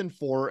 4th and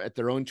 4 at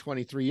their own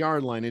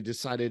 23-yard line and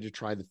decided to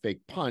try the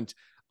fake punt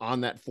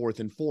on that 4th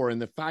and 4.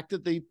 And the fact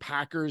that the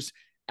Packers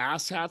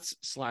asshats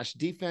 /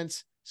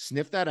 defense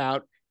sniffed that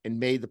out and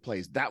made the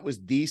plays, that was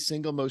the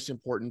single most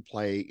important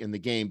play in the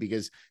game,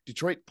 because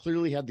Detroit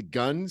clearly had the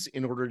guns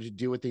in order to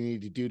do what they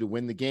needed to do to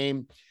win the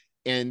game.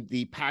 And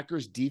the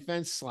Packers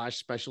defense /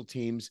 special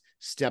teams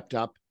stepped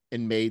up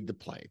and made the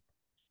play.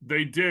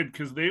 They did,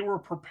 because they were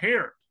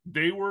prepared.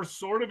 They were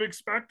sort of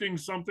expecting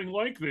something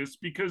like this,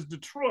 because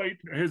Detroit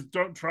has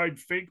tried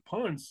fake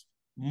punts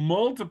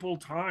multiple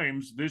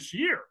times this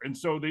year. And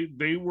so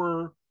they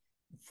were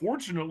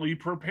fortunately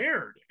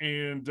prepared.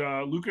 And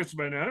Lucas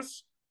Van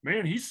Ness,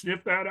 man, he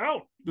sniffed that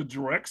out. The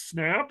direct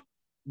snap,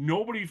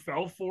 nobody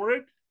fell for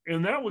it.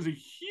 And that was a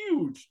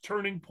huge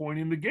turning point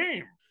in the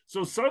game.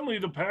 So suddenly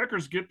the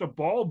Packers get the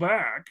ball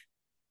back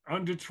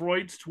on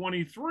Detroit's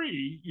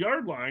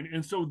 23-yard line.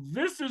 And so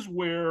this is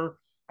where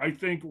I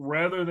think,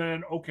 rather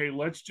than, okay,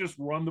 let's just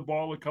run the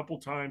ball a couple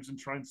times and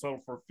try and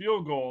settle for a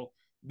field goal,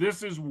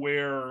 this is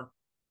where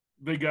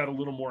they got a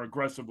little more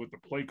aggressive with the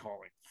play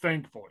calling,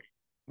 thankfully.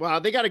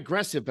 Well, they got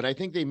aggressive, but I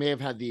think they may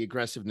have had the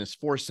aggressiveness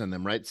forced on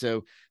them, right?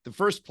 So the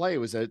first play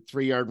was a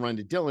 3-yard run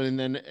to Dillon, and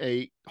then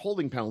a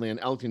holding penalty on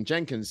Elgton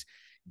Jenkins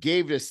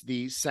gave us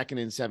the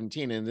 2nd and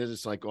 17. And they're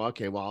just like, well,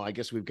 okay, well, I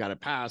guess we've got to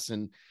pass.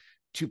 And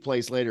 2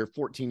 plays later,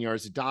 14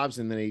 yards to Dobbs,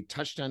 and then a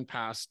touchdown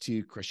pass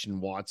to Christian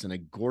Watson, a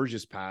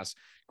gorgeous pass,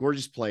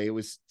 gorgeous play. It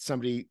was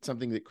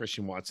something that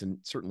Christian Watson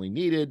certainly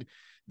needed.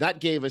 That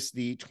gave us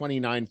the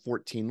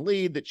 29-14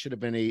 lead that should have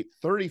been a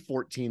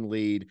 30-14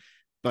 lead.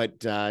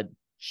 But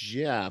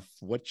Jeff,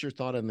 what's your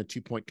thought on the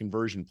 2-point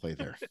conversion play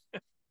there?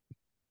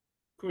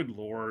 Good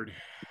Lord.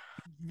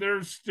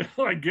 They're still,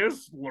 I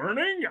guess,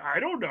 learning.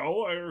 I don't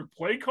know, or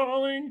play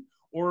calling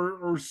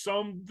or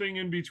something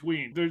in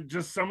between. They're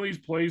just, some of these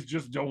plays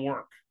just don't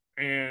work.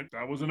 And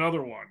that was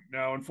another one.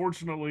 Now,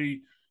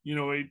 unfortunately,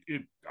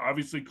 it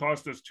obviously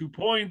cost us 2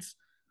 points,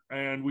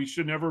 and we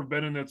should never have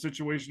been in that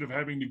situation of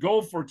having to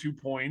go for 2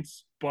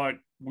 points, but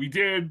we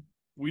did.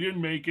 We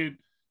didn't make it.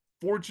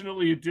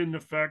 Fortunately, it didn't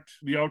affect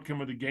the outcome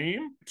of the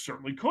game. It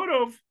certainly could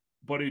have,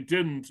 but it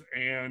didn't.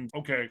 And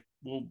okay,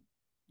 we'll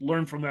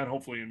learn from that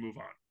hopefully and move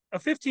on. A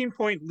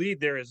 15-point lead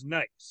there is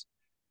nice.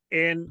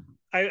 And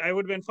I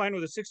would have been fine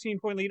with a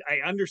 16-point lead.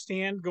 I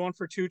understand going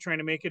for 2, trying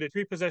to make it a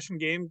 3-possession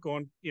game,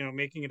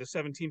 making it a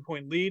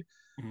 17-point lead.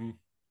 Mm-hmm.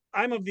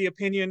 I'm of the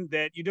opinion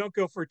that you don't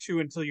go for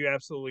 2 until you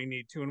absolutely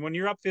need to. And when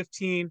you're up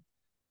 15,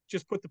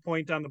 just put the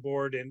point on the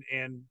board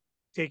and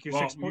take your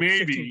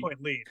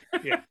 16-point lead.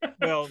 Yeah.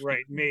 Well,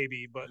 right.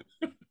 Maybe, but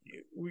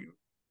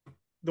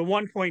the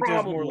 1 point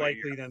probably is more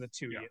likely than the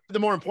 2. Yeah. The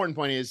more important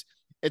point is,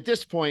 at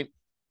this point,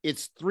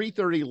 it's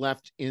 3:30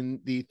 left in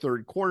the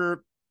third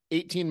quarter,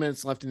 18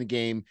 minutes left in the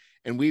game,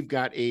 and we've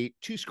got a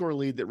 2-score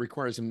lead that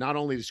requires him not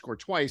only to score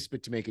twice,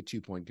 but to make a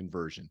 2-point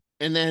conversion.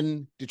 And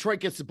then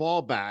Detroit gets the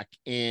ball back,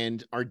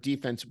 and our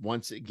defense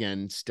once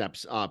again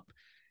steps up.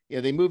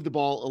 They moved the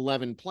ball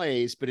 11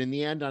 plays, but in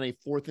the end, on a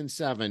 4th and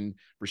 7,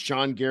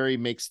 Rashawn Gary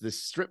makes the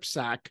strip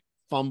sack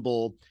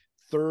fumble,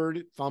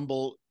 3rd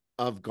fumble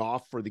of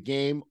Goff for the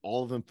game,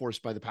 all of them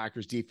forced by the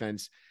Packers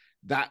defense.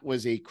 That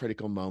was a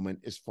critical moment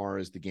as far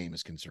as the game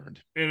is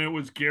concerned. And it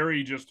was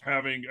Gary just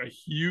having a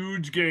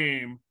huge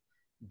game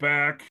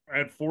back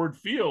at Ford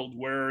Field,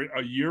 where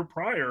a year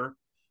prior,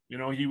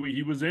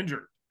 he was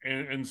injured.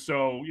 And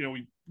so,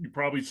 we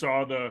probably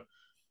saw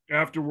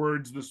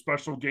afterwards the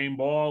special game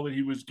ball that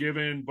he was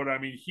given. But I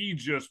mean, he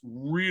just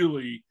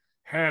really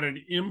had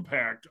an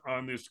impact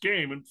on this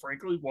game. And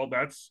frankly, well,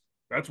 that's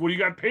what he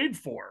got paid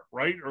for,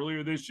 right?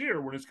 Earlier this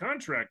year when his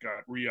contract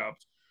got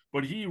re-upped.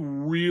 But he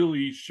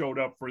really showed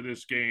up for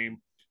this game,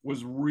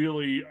 was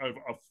really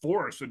a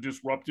force, a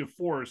disruptive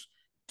force.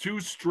 2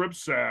 strip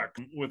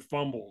sacks with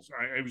fumbles.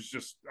 It was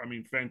just,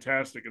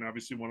 fantastic. And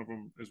obviously one of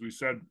them, as we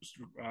said,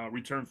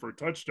 returned for a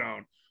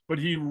touchdown. But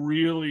he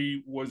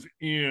really was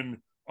in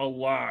a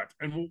lot.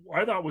 And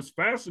what I thought was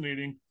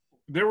fascinating,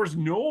 there was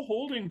no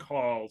holding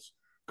calls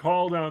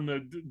called on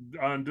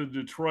the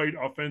Detroit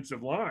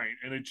offensive line.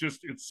 And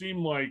it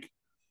seemed like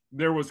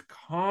there was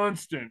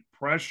constant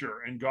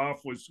pressure, and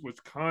Goff was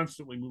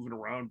constantly moving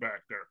around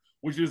back there,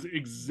 which is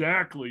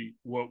exactly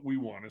what we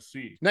want to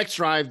see. Next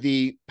drive,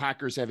 the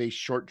Packers have a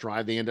short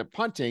drive. They end up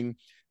punting,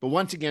 but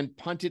once again,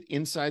 punted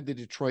inside the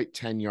Detroit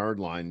 10-yard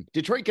line.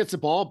 Detroit gets the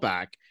ball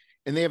back,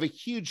 and they have a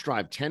huge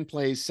drive, 10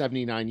 plays,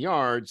 79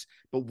 yards.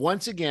 But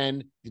once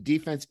again, the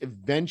defense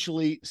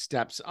eventually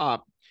steps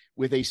up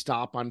with a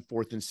stop on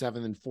 4th and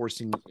 7 and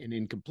forcing an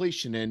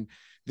incompletion. And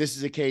this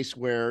is a case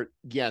where,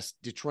 yes,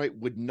 Detroit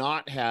would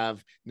not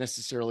have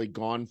necessarily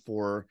gone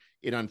for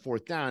it on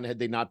fourth down had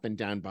they not been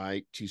down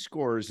by 2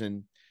 scores.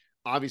 And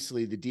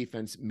obviously the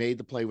defense made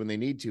the play when they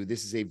need to.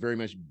 This is a very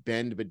much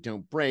bend but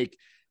don't break.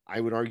 I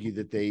would argue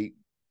that they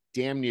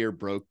damn near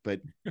broke,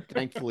 but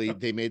thankfully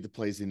they made the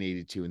plays they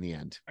needed to in the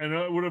end. And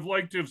I would have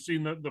liked to have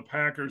seen the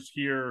Packers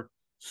here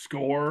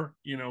score,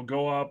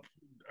 go up,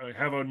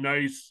 have a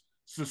nice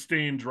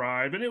sustained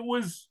drive. And it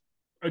was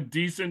a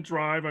decent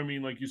drive. I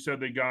mean, like you said,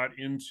 they got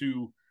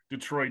into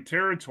Detroit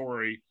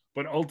territory,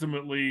 but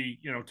ultimately,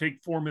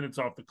 take 4 minutes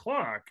off the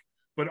clock,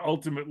 but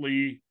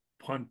ultimately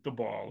punt the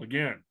ball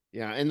again.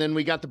 Yeah. And then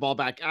we got the ball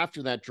back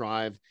after that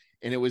drive,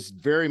 and it was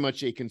very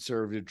much a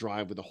conservative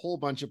drive with a whole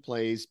bunch of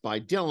plays by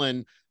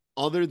Dillon,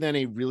 other than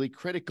a really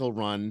critical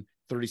run,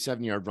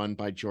 37-yard run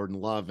by Jordan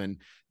Love. And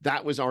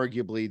that was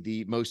arguably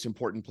the most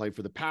important play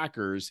for the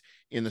Packers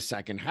in the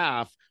second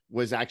half,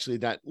 was actually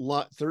that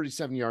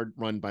 37-yard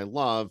run by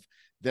Love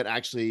that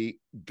actually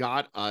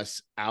got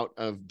us out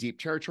of deep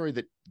territory,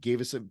 that gave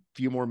us a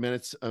few more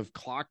minutes of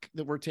clock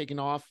that were taken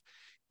off,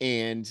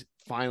 and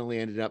finally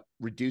ended up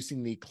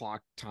reducing the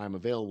clock time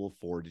available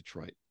for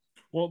Detroit.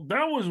 Well,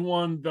 that was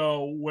one,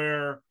 though,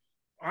 where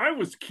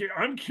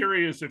I'm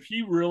curious if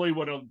he really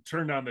would have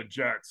turned on the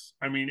Jets.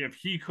 I mean, if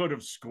he could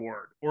have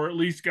scored or at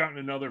least gotten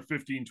another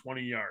 15,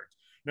 20 yards.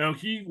 Now,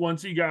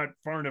 once he got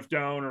far enough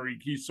down, or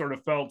he sort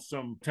of felt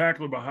some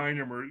tackler behind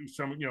him, or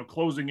some,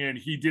 closing in,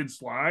 he did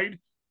slide.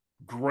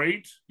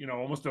 Great,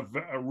 almost a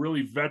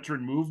really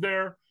veteran move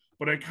there.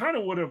 But I kind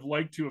of would have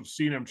liked to have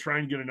seen him try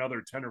and get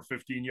another 10 or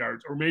 15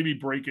 yards, or maybe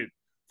break it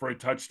for a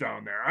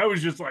touchdown there. I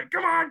was just like,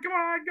 come on,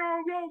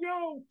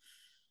 go.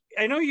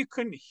 I know you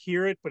couldn't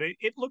hear it, but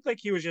it looked like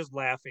he was just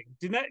laughing.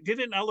 Did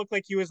it not look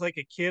like he was like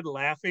a kid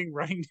laughing,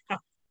 running down?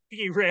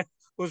 He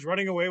was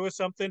running away with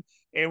something,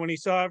 and when he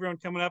saw everyone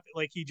coming up,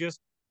 like, he just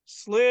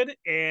slid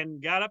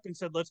and got up and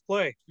said, "Let's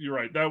play." You're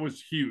right. That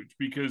was huge,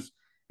 because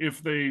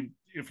if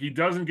he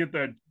doesn't get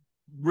that,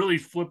 really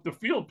flip the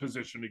field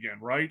position again,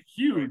 right?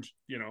 Huge.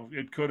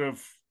 It could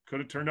have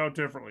turned out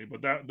differently,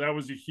 but that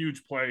was a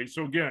huge play.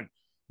 So again,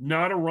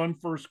 not a run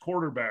first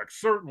quarterback,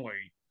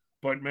 certainly,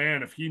 but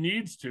man, if he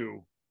needs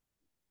to,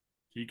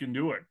 he can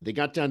do it. They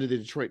got down to the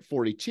Detroit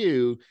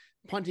 42,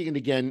 punting it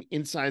again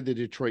inside the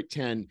Detroit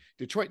 10.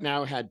 Detroit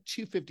now had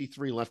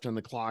 2:53 left on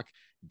the clock,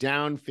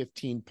 down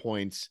 15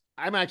 points.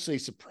 I'm actually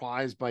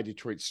surprised by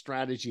Detroit's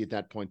strategy at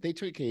that point. They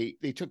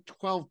took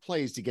 12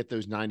 plays to get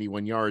those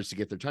 91 yards to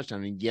get their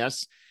touchdown. And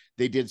yes,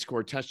 they did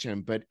score a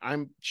touchdown, but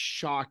I'm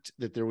shocked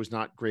that there was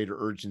not greater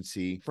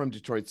urgency from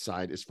Detroit's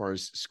side as far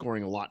as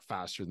scoring a lot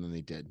faster than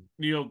they did.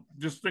 Neil,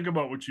 just think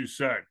about what you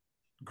said.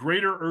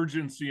 Greater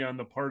urgency on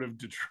the part of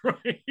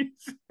Detroit.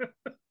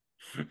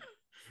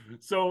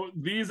 So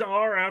these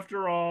are,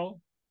 after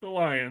all, the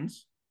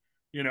Lions.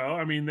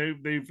 I mean,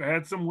 they've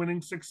had some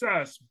winning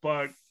success,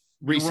 but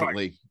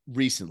recently,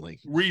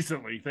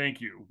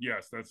 thank you.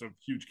 Yes, that's a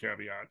huge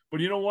caveat.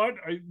 But you know what?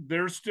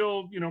 They're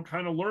still,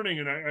 kind of learning.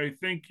 And I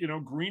think,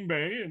 Green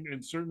Bay,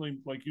 and certainly,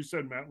 like you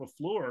said, Matt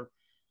LaFleur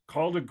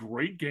called a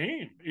great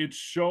game. It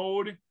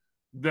showed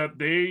that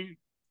they,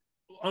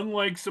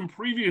 unlike some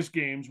previous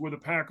games where the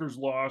Packers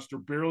lost or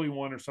barely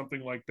won or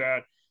something like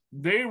that,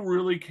 they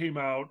really came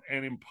out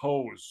and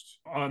imposed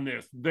on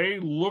this. They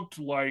looked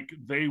like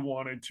they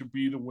wanted to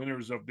be the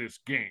winners of this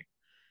game,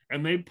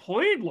 and they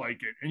played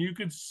like it, and you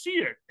could see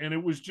it. And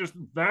it was just,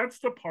 that's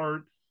the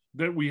part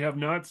that we have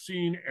not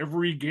seen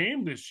every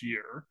game this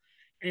year.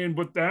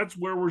 But that's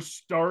where we're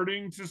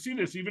starting to see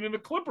this, even in the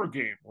Clipper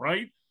game,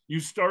 right? You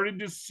started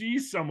to see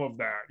some of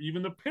that,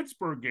 even the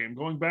Pittsburgh game,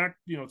 going back,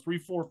 3,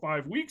 4,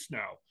 5 weeks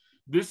now.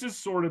 This has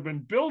sort of been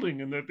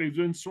building, and that they've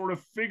been sort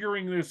of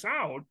figuring this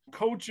out.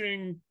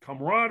 Coaching,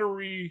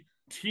 camaraderie,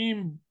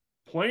 team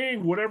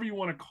playing, whatever you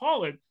want to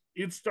call it,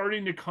 it's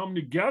starting to come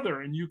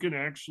together, and you can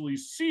actually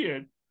see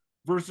it,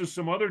 versus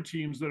some other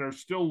teams that are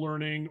still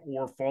learning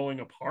or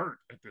falling apart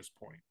at this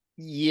point.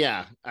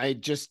 Yeah, I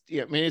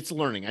mean, it's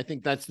learning. I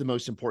think that's the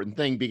most important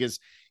thing, because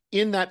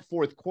in that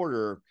fourth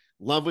quarter,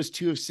 Love was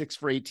 2 of 6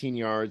 for 18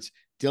 yards.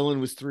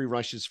 Dillon was 3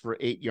 rushes for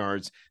 8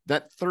 yards.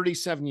 That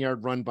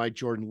 37-yard run by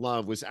Jordan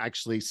Love was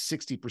actually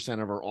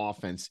 60% of our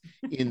offense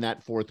in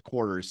that fourth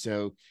quarter.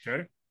 So,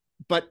 okay.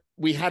 But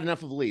we had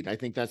enough of a lead. I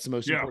think that's the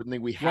most important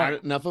thing. We had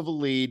enough of a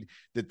lead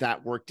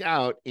that worked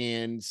out,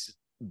 and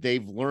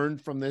they've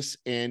learned from this.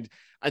 And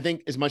I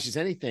think, as much as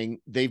anything,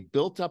 they've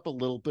built up a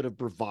little bit of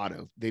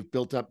bravado. They've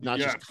built up not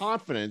just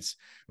confidence,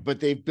 but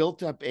they've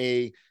built up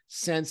a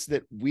sense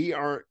that we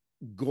are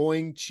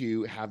going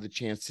to have the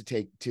chance to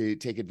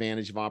take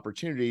advantage of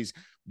opportunities.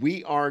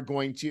 We are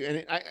going to,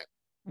 and I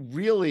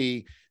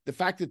really, the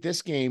fact that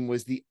this game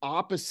was the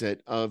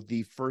opposite of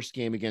the first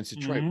game against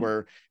Detroit,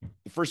 where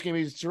the first game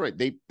against Detroit,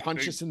 they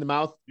punched us in the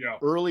mouth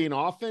early and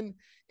often,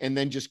 and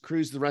then just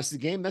cruised the rest of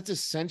the game. That's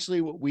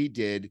essentially what we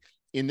did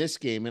in this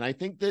game. And I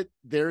think that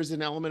there's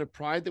an element of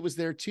pride that was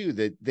there too,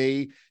 that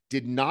they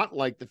did not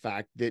like the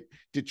fact that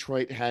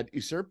Detroit had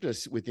usurped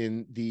us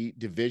within the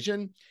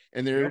division.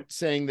 And they're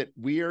saying that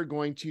we are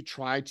going to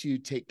try to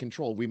take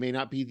control. We may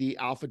not be the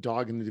alpha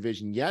dog in the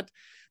division yet,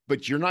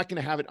 but you're not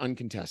going to have it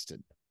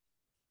uncontested.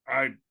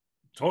 I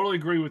totally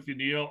agree with you,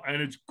 Neil.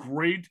 And it's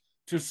great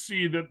to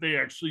see that they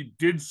actually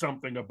did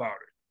something about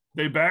it.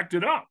 They backed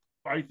it up.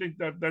 I think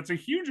that's a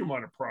huge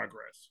amount of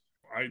progress.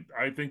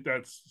 I think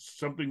that's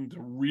something to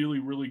really,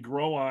 really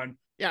grow on.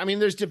 Yeah, I mean,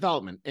 there's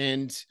development.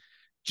 And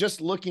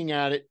just looking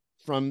at it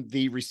from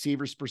the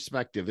receiver's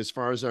perspective, as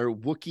far as our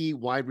Wookiee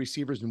wide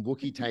receivers and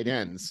Wookiee tight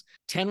ends,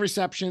 10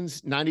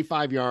 receptions,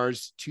 95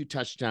 yards, 2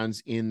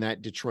 touchdowns in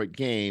that Detroit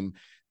game.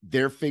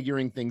 They're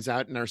figuring things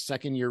out. And our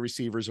second-year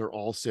receivers are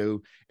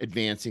also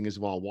advancing as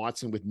well.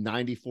 Watson with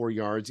 94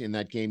 yards in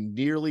that game,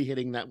 nearly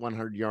hitting that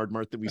 100-yard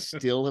mark that we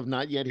still have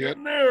not yet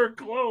hit. They're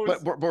close.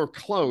 But we're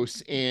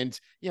close. And,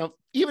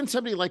 even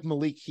somebody like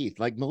Malik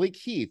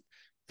Heath,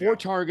 4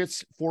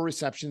 targets, 4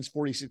 receptions,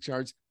 46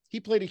 yards. He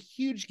played a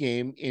huge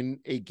game in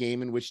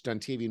which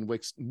Dontavian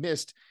Wicks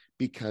missed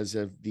because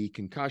of the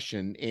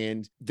concussion.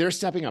 And they're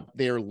stepping up.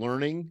 They're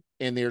learning,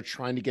 and they're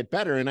trying to get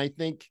better. And I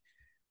think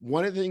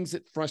one of the things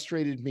that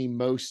frustrated me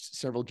most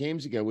several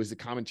games ago was the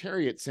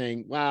commentary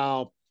saying,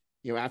 well,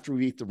 after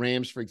we beat the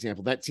Rams, for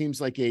example, that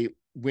seems like a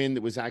win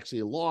that was actually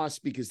a loss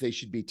because they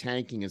should be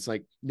tanking. It's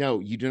like, no,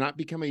 you do not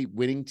become a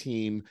winning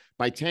team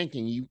by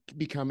tanking. You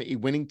become a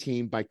winning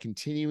team by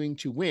continuing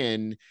to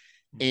win.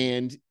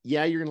 And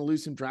yeah, you're going to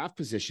lose some draft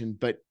position,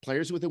 but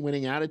players with a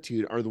winning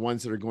attitude are the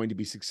ones that are going to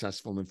be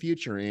successful in the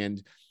future.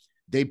 And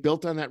they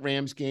built on that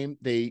Rams game.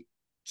 They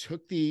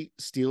took the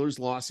Steelers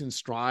loss in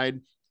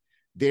stride.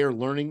 They're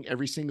learning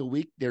every single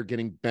week. They're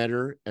getting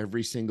better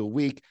every single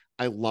week.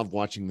 I love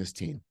watching this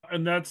team.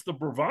 And that's the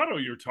bravado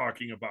you're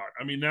talking about.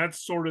 I mean,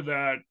 that's sort of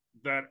that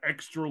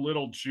extra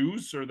little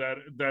juice, or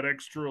that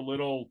extra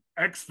little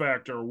X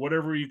factor, or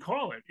whatever you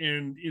call it.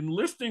 And in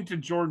listening to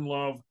Jordan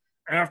Love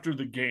after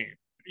the game,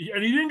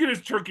 and he didn't get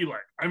his turkey leg.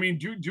 I mean,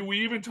 do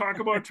we even talk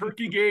about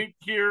Turkey Gate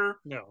here?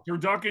 No.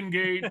 Turducken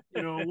Gate,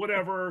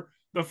 whatever.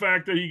 The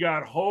fact that he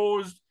got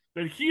hosed,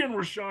 that he and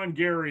Rashawn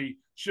Gary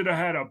should have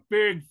had a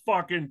big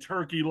fucking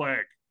turkey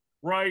leg,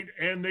 right?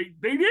 And they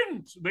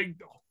didn't.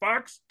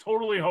 Fox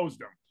totally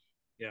hosed him.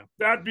 Yeah.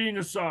 That being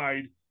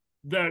aside,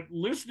 that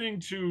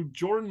listening to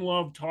Jordan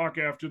Love talk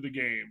after the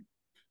game,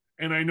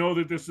 and I know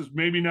that this is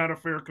maybe not a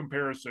fair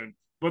comparison,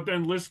 but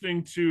then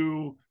listening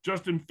to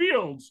Justin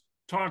Fields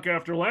talk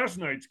after last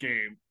night's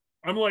game,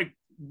 I'm like,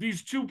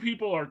 these two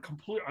people are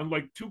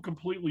two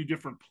completely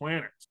different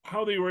planets.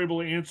 How they were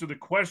able to answer the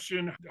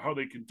question, how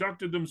they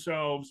conducted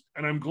themselves.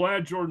 And I'm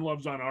glad Jordan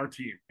Love's on our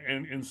team,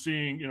 and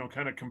seeing,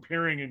 kind of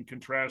comparing and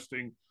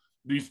contrasting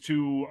these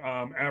two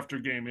after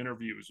game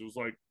interviews. It was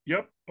like,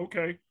 yep,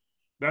 okay.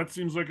 That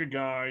seems like a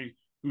guy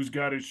who's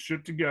got his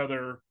shit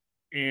together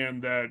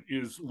and that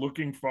is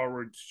looking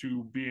forward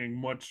to being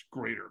much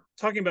greater.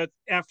 Talking about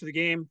after the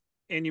game,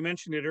 and you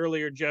mentioned it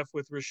earlier, Jeff,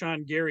 with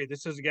Rashawn Gary,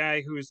 this is a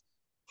guy whose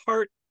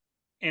heart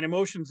and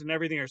emotions and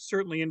everything are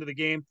certainly into the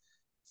game.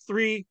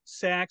 3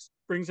 sacks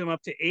brings him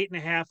up to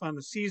 8.5 on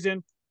the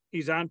season.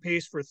 He's on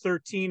pace for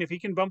 13. If he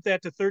can bump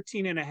that to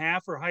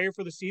 13.5 or higher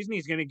for the season,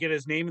 he's going to get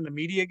his name in the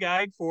media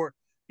guide for,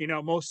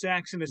 most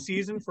sacks in a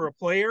season for a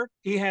player.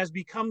 He has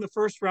become the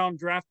first-round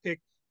draft pick,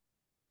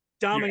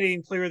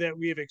 dominating player that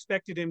we have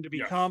expected him to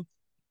become.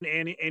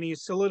 And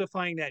he's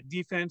solidifying that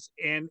defense.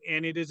 And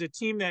it is a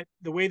team that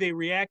the way they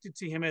reacted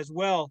to him as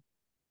well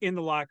in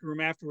the locker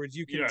room afterwards,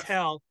 you can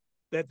tell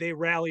that they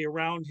rally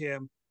around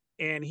him,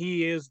 and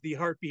he is the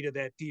heartbeat of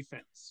that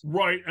defense.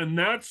 Right. And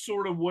that's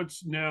sort of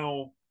what's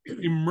now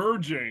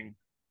emerging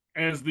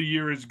as the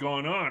year has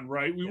gone on,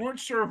 right? We weren't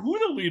sure who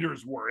the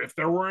leaders were, if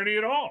there were any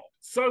at all.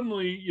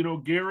 Suddenly,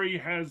 Gary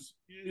has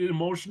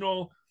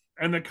emotional,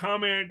 and the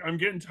comment, I'm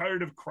getting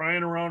tired of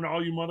crying around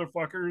all you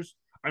motherfuckers.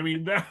 I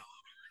mean, that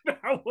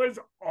was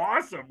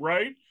awesome,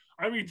 right?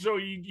 I mean, so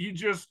he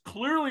just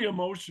clearly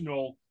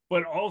emotional,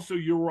 but also,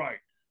 you're right,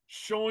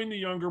 showing the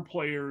younger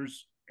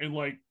players, and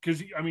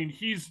because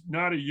he's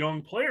not a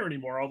young player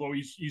anymore, although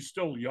he's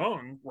still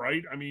young,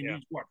 right? I mean,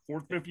 he's what,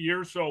 4th, 5th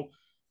year, so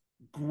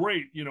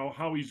great,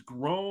 how he's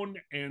grown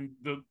and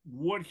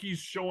what he's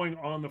showing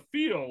on the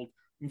field.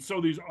 And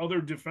so these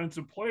other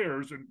defensive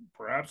players and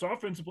perhaps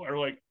offensive players are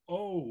like,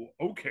 oh,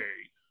 okay,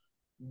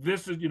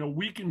 this is,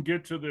 we can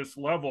get to this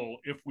level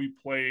if we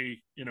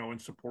play,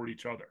 and support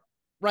each other.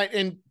 Right.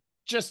 And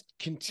just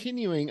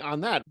continuing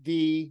on that,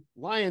 the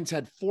Lions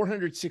had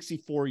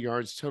 464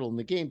 yards total in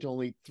the game to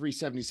only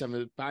 377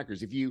 of the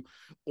Packers. If you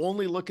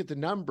only look at the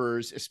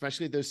numbers,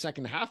 especially those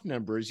second half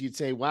numbers, you'd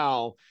say,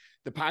 wow,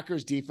 the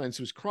Packers defense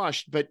was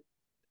crushed. But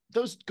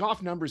those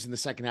Goff numbers in the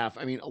second half,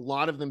 a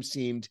lot of them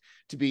seemed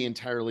to be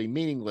entirely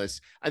meaningless.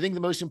 I think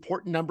the most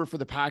important number for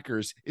the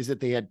Packers is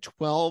that they had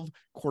 12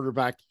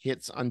 quarterback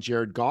hits on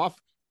Jared Goff.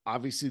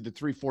 Obviously, the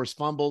 3 forced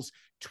fumbles,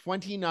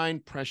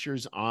 29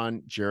 pressures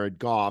on Jared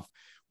Goff.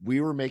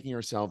 we were making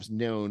ourselves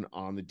known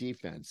on the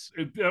defense.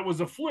 That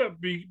was a flip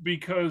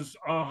because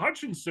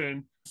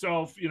Hutchinson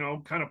himself,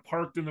 kind of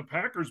parked in the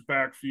Packers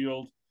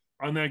backfield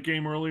on that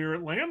game earlier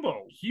at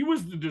Lambeau. He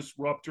was the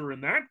disruptor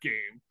in that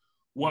game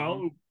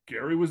while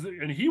Gary was,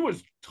 and he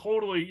was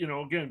totally,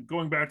 again,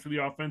 going back to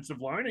the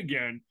offensive line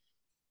again,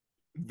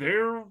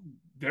 they're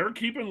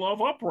keeping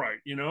Love upright.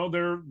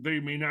 They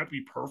may not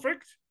be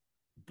perfect,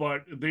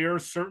 but they are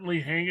certainly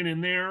hanging in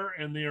there,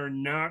 and they are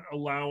not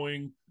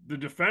allowing the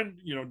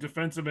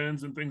defensive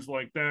ends and things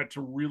like that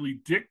to really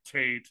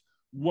dictate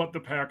what the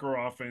Packer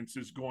offense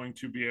is going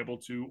to be able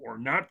to or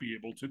not be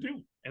able to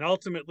do. And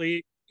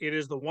ultimately, it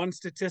is the one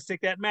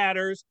statistic that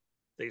matters.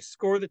 They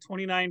score the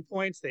 29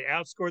 points. They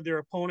outscored their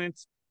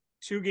opponents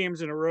 2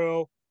 games in a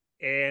row,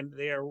 and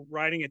they are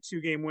riding a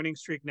 2-game winning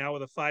streak now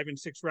with a 5-6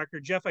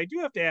 record. Jeff, I do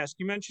have to ask,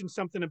 you mentioned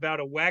something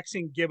about a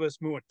waxing gibbous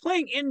moon.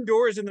 Playing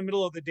indoors in the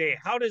middle of the day,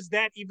 how does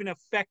that even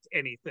affect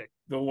anything?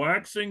 The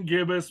waxing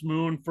gibbous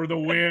moon for the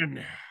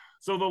win.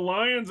 So the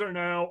Lions are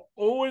now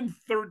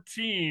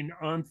 0-13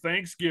 on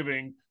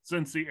Thanksgiving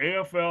since the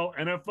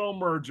AFL-NFL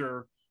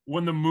merger,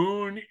 when the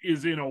moon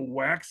is in a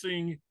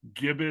waxing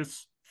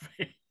gibbous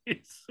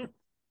face.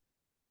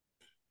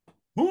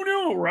 Who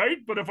knew, right?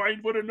 But if I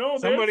would have known,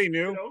 somebody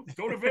knew.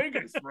 Go to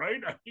Vegas,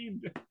 right? I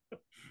mean,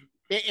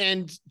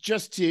 and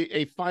just to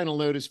a final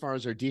note, as far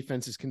as our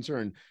defense is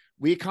concerned,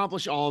 we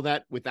accomplished all of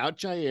that without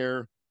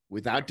Jair,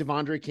 without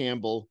Devondre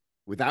Campbell,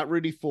 without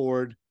Rudy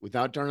Ford,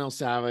 without Darnell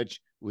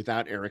Savage,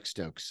 without Eric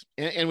Stokes,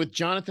 and with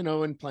Jonathan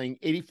Owen playing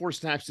 84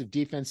 snaps of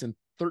defense and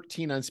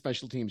 13 on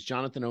special teams.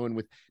 Jonathan Owen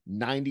with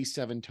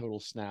 97 total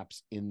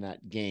snaps in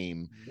that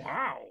game.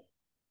 Wow.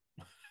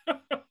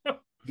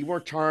 He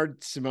worked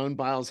hard. Simone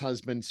Biles'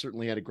 husband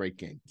certainly had a great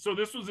game. So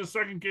this was his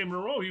second game in a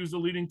row. He was the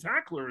leading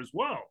tackler as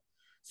well.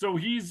 So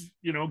he's,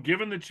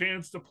 given the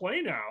chance to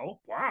play now.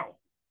 Wow.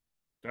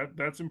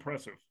 That's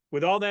impressive.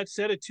 With all that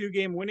said, a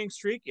 2-game winning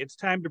streak, it's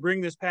time to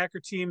bring this Packer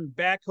team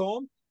back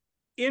home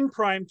in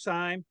prime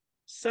time,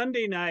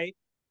 Sunday night,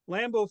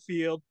 Lambeau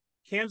Field,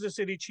 Kansas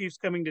City Chiefs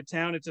coming to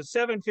town. It's a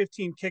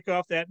 7:15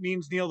 kickoff. That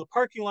means, Neil, the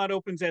parking lot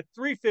opens at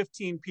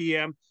 3:15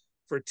 p.m.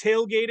 for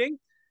tailgating.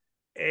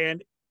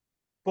 And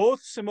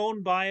both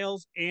Simone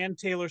Biles and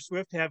Taylor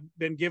Swift have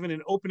been given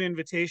an open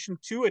invitation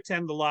to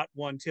attend the Lot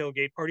 1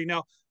 tailgate party.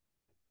 Now,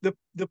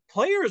 the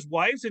players'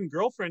 wives and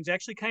girlfriends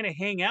actually kind of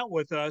hang out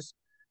with us.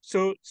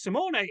 So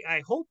Simone,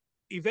 I hope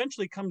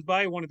eventually comes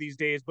by one of these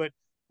days. But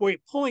boy,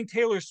 pulling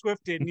Taylor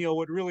Swift in, Neil,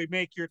 would really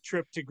make your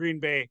trip to Green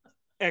Bay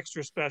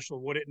extra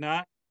special, would it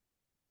not?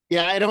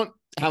 Yeah, I don't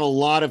have a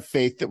lot of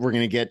faith that we're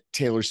going to get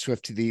Taylor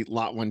Swift to the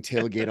Lot 1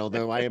 tailgate,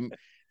 although I am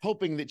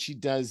hoping that she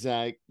does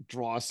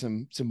draw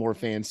some more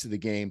fans to the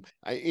game.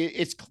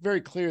 It's very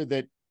clear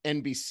that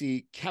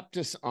NBC kept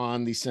us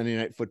on the Sunday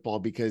Night Football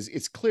because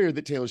it's clear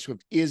that Taylor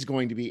Swift is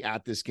going to be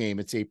at this game.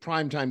 It's a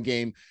primetime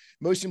game.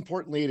 Most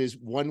importantly, it is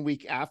 1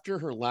 week after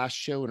her last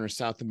show in her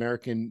South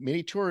American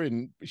mini tour,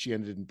 and she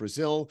ended in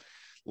Brazil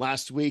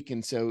last week.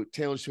 And so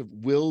Taylor Swift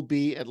will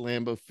be at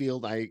Lambeau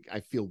Field. I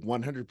feel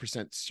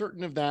 100%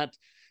 certain of that.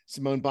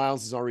 Simone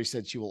Biles has already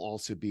said she will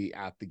also be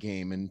at the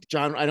game. And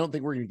John, I don't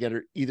think we're going to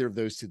get either of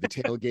those to the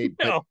tailgate.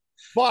 No.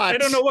 But I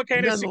don't know what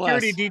kind of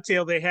security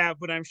detail they have,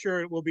 but I'm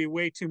sure it will be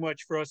way too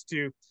much for us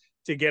to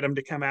get them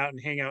to come out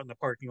and hang out in the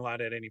parking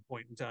lot at any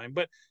point in time.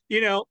 But,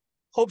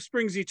 hope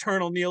springs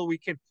eternal, Neil. We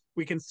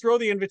can throw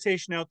the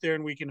invitation out there,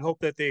 and we can hope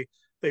that they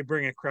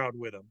bring a crowd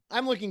with them.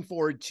 I'm looking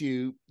forward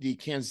to the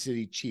Kansas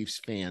City Chiefs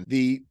fan.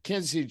 The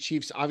Kansas City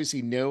Chiefs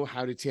obviously know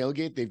how to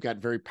tailgate. They've got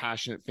very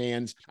passionate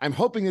fans. I'm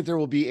hoping that there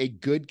will be a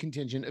good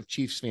contingent of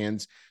Chiefs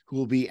fans who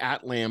will be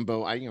at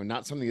Lambeau.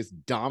 Not something that's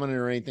dominant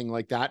or anything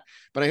like that,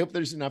 but I hope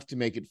there's enough to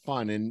make it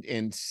fun.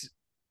 And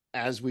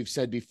as we've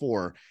said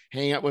before,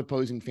 hanging out with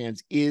opposing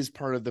fans is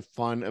part of the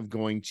fun of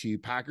going to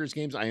Packers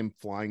games. I am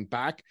flying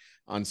back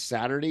on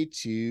Saturday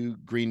to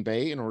Green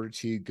Bay in order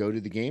to go to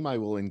the game. I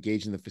will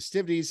engage in the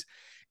festivities,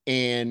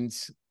 and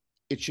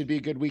it should be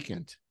a good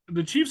weekend.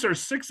 The Chiefs are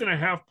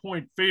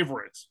 6.5-point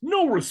favorites.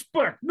 No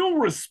respect.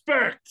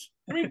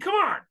 I mean, come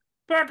on.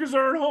 Packers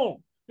are at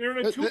home. They're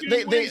in a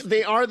 2-game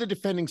they are the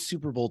defending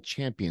Super Bowl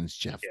champions,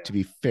 Jeff, to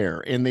be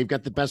fair. And they've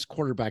got the best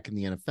quarterback in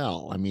the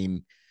NFL. I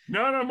mean,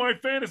 not on my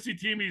fantasy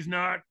team, he's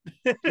not.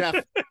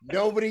 Jeff,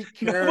 nobody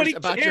cares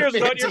about your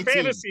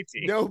fantasy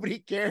team. Nobody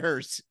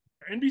cares.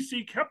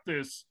 NBC kept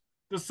this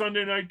the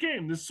Sunday night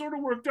game. This sort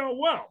of worked out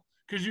well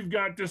because you've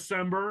got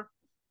December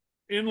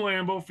in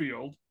Lambeau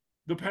Field.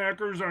 The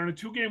Packers are on a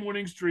 2-game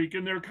winning streak,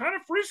 and they're kind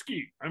of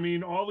frisky. I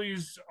mean, all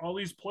these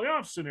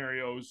playoff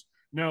scenarios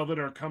now that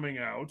are coming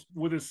out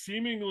with a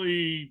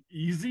seemingly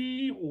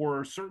easy,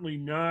 or certainly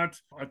not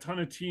a ton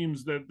of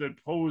teams that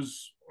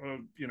pose,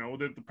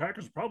 that the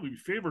Packers probably be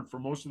favored for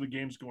most of the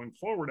games going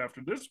forward after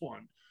this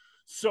one.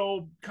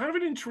 So kind of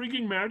an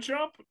intriguing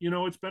matchup.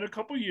 It's been a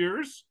couple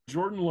years.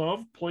 Jordan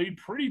Love played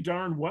pretty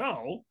darn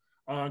well,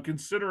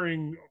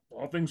 considering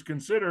all things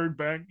considered,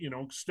 back,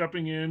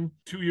 stepping in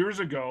 2 years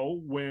ago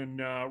when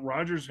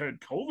Rodgers had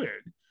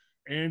COVID,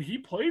 and he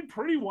played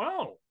pretty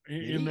well.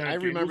 in that I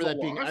game. remember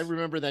that being, loss. I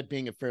remember that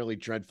being a fairly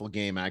dreadful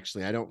game.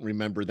 Actually, I don't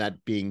remember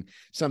that being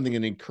something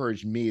that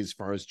encouraged me as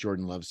far as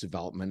Jordan Love's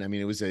development. I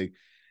mean, it was a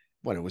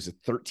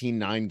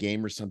 13-9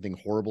 game or something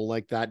horrible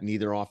like that.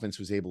 Neither offense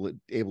was able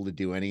to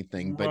do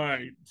anything.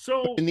 Right.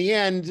 So in the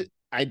end,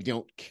 I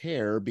don't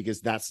care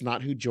because that's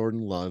not who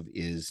Jordan Love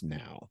is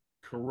now.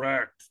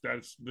 Correct.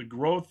 That's the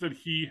growth that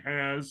he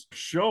has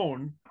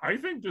shown. I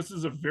think this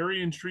is a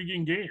very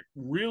intriguing game.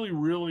 Really,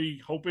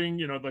 really hoping,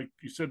 like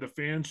you said, the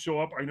fans show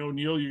up. I know,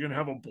 Neil, you're going to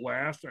have a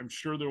blast. I'm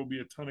sure there will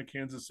be a ton of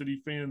Kansas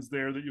City fans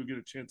there that you'll get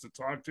a chance to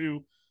talk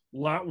to.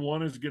 Lot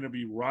 1 is going to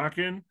be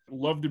rocking.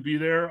 Love to be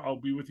there. I'll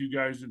be with you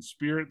guys in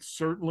spirit,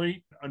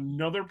 certainly.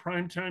 Another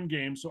primetime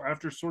game. So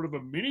after sort of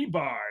a mini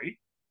bye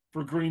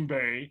for Green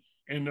Bay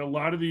and a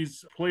lot of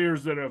these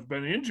players that have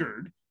been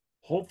injured,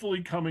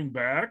 hopefully coming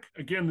back,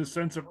 again, the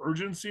sense of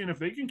urgency. And if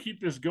they can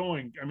keep this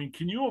going, I mean,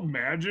 can you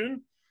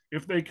imagine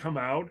if they come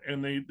out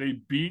and they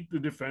beat the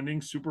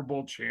defending Super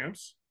Bowl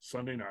champs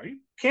Sunday night?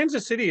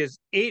 Kansas City is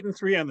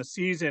 8-3 on the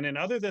season. And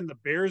other than the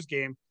Bears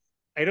game,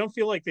 I don't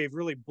feel like they've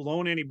really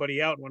blown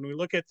anybody out. When we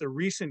look at the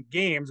recent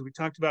games, we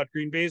talked about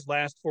Green Bay's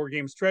last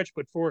 4-game stretch,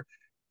 but for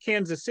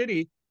Kansas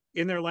City,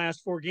 in their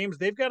last 4 games,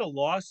 they've got a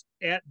loss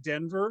at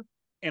Denver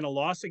and a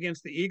loss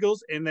against the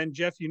Eagles. And then,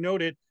 Jeff, you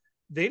noted,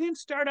 they didn't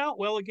start out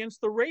well against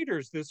the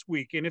Raiders this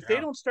week. And if they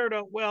don't start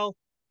out well,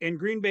 and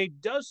Green Bay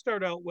does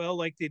start out well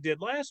like they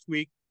did last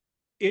week,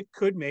 it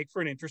could make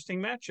for an interesting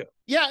matchup.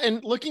 Yeah,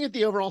 and looking at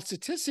the overall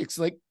statistics,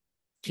 like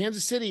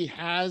Kansas City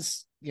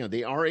has,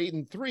 they are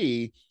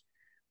 8-3,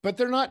 but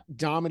they're not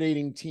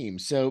dominating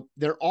teams. So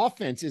their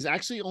offense is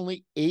actually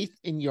only 8th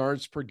in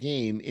yards per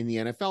game in the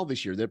NFL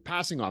this year. Their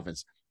passing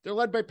offense, they're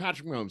led by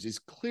Patrick Mahomes, is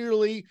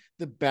clearly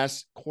the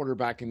best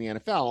quarterback in the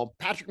NFL.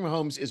 Patrick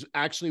Mahomes is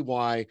actually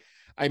why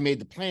I made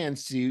the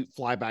plans to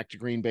fly back to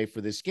Green Bay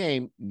for this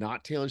game,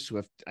 not Taylor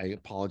Swift. I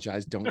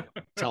apologize. Don't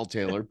tell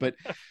Taylor, but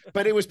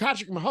it was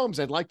Patrick Mahomes.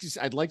 I'd like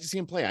to see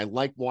him play. I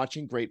like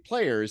watching great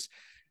players.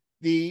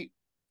 The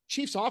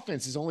Chiefs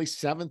offense is only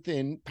 7th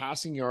in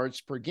passing yards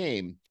per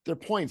game. Their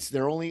points,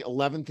 they're only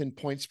 11th in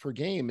points per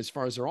game as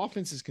far as their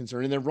offense is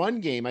concerned. And their run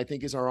game, I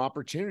think, is our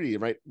opportunity,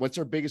 right? What's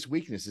our biggest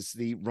weakness? It's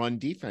the run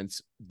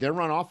defense. Their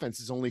run offense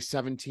is only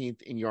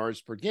 17th in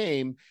yards per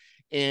game.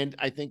 And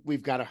I think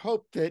we've got to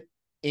hope that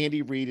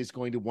Andy Reid is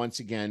going to once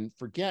again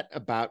forget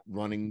about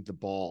running the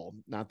ball.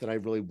 Not that I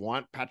really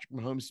want Patrick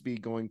Mahomes to be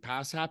going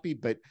pass happy,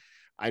 but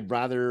I'd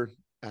rather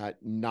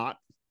not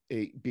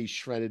be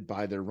shredded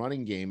by their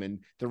running game. And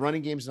the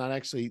running game is not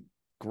actually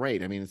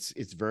great. I mean,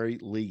 it's very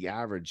league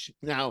average.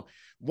 Now,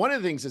 one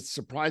of the things that's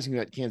surprising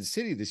about Kansas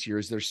City this year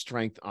is their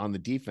strength on the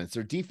defense.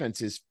 Their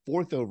defense is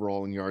 4th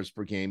overall in yards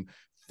per game,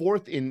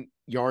 4th in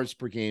yards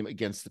per game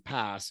against the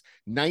pass,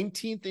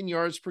 19th in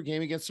yards per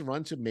game against the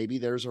run. So maybe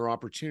there's our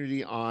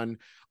opportunity on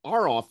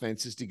our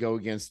offenses to go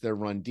against their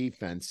run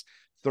defense,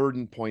 3rd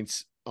in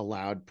points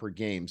allowed per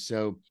game.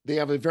 So they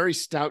have a very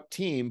stout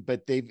team,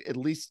 but they've at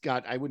least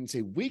got, I wouldn't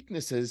say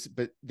weaknesses,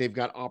 but they've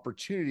got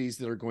opportunities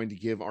that are going to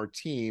give our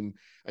team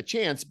a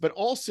chance. But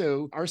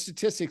also our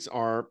statistics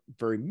are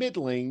very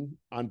middling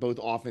on both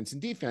offense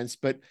and defense,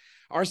 but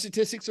our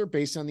statistics are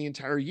based on the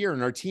entire year,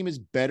 and our team is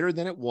better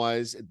than it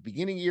was at the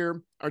beginning of the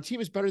year. Our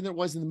team is better than it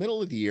was in the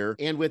middle of the year.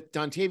 And with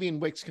Dontavian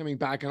Wicks coming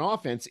back on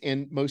offense,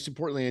 and most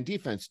importantly on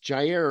defense,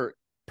 Jair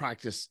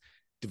practiced,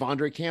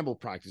 Devondre Campbell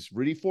practiced,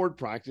 Rudy Ford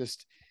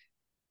practiced.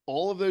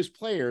 All of those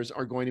players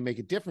are going to make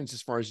a difference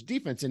as far as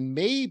defense, and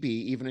maybe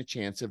even a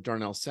chance of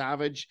Darnell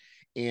Savage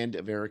and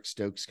of Eric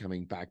Stokes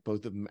coming back,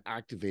 both of them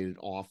activated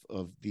off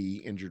of the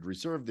injured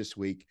reserve this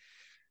week.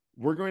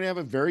 We're going to have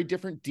a very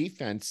different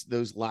defense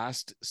those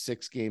last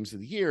 6 games of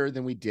the year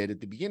than we did at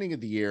the beginning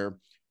of the year.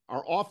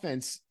 Our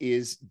offense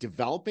is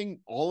developing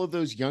all of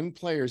those young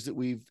players that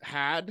we've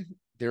had.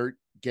 They're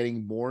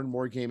getting more and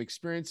more game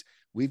experience.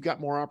 We've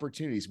got more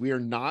opportunities. We are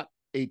not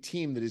a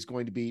team that is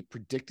going to be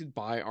predicted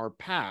by our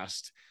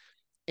past.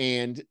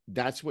 And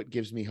that's what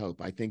gives me hope.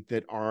 I think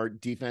that our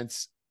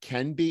defense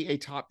can be a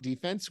top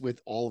defense with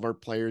all of our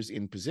players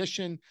in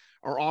position.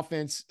 Our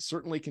offense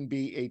certainly can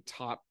be a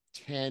top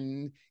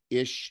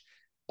 10-ish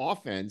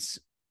offense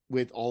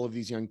with all of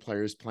these young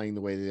players playing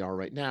the way they are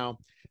right now.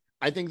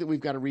 I think that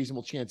we've got a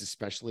reasonable chance,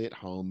 especially at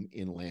home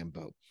in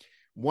Lambeau.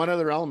 One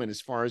other element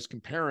as far as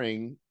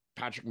comparing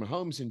Patrick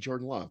Mahomes and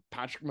Jordan Love.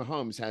 Patrick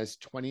Mahomes has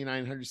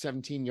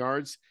 2,917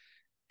 yards,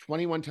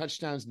 21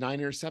 touchdowns, 9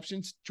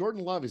 interceptions.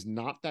 Jordan Love is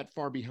not that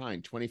far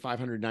behind,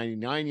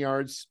 2,599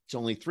 yards. It's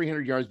only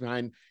 300 yards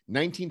behind,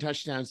 19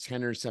 touchdowns,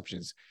 10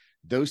 interceptions.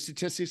 Those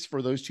statistics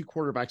for those two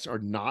quarterbacks are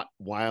not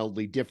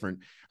wildly different.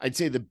 I'd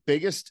say the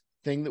biggest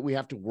thing that we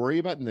have to worry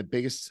about and the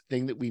biggest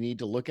thing that we need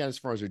to look at as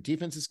far as our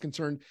defense is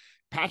concerned,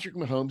 Patrick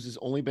Mahomes has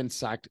only been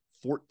sacked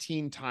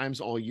 14 times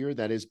all year.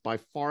 That is by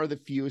far the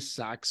fewest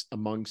sacks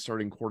among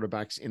starting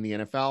quarterbacks in the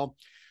NFL.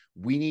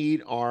 We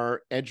need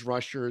our edge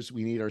rushers.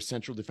 We need our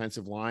central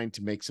defensive line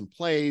to make some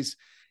plays.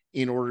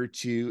 in order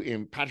to,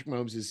 and Patrick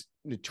Mahomes is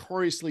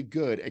notoriously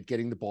good at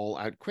getting the ball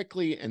out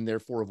quickly and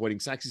therefore avoiding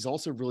sacks. He's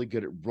also really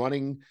good at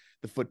running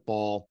the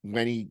football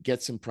when he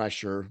gets some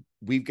pressure.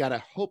 We've got to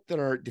hope that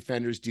our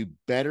defenders do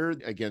better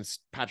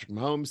against Patrick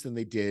Mahomes than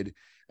they did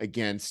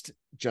against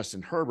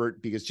Justin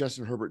Herbert, because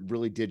Justin Herbert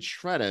really did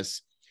shred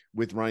us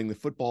with running the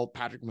football.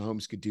 Patrick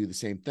Mahomes could do the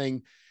same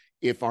thing.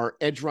 If our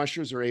edge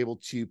rushers are able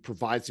to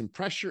provide some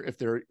pressure, if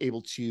they're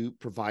able to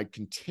provide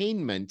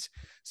containment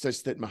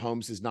such that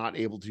Mahomes is not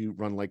able to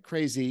run like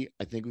crazy,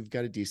 I think we've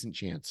got a decent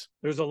chance.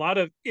 There's a lot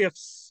of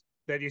ifs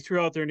that you threw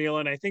out there, Neil,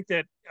 and I think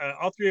that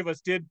all three of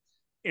us did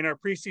in our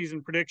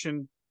preseason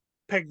prediction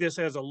peg this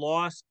as a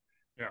loss.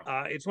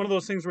 Yeah. It's one of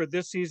those things where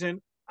this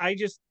season, I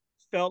just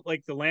felt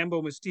like the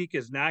Lambeau mystique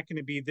is not going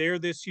to be there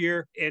this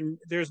year, and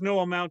there's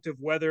no amount of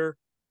weather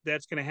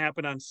that's going to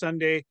happen on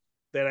Sunday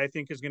that I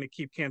think is going to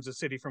keep Kansas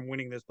City from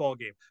winning this ball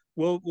game.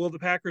 Will the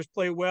Packers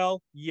play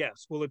well?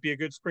 Yes. Will it be a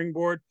good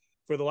springboard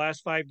for the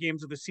last 5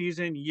 games of the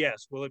season?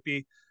 Yes. Will it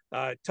be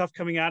tough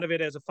coming out of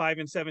it as a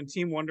 5-7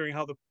 team, wondering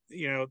how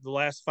the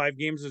last 5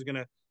 games is going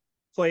to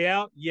play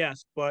out?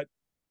 Yes, but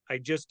I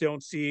just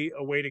don't see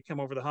a way to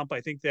come over the hump.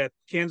 I think that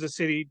Kansas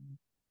City,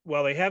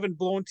 while they haven't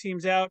blown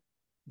teams out,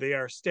 they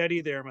are steady,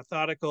 they are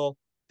methodical,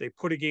 they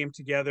put a game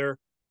together.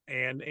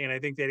 And I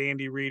think that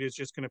Andy Reid is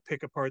just going to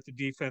pick apart the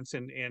defense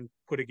and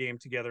put a game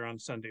together on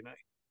Sunday night.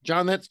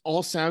 John, that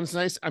all sounds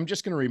nice. I'm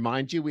just going to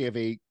remind you, we have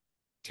a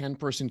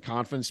 10-person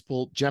conference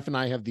pool. Jeff and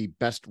I have the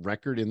best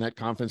record in that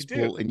conference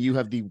pool, and you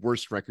have the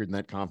worst record in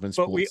that conference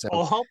pool. But we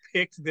all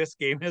picked this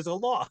game as a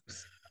loss.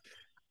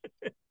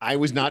 I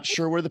was not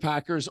sure where the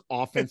Packers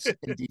offense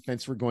and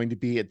defense were going to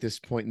be at this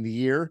point in the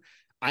year.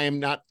 I am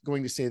not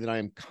going to say that I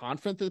am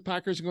confident that the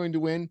Packers are going to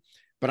win,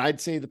 but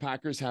I'd say the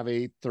Packers have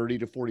a 30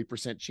 to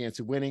 40% chance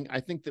of winning. I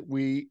think that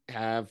we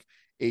have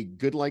a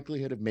good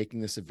likelihood of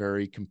making this a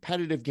very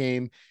competitive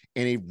game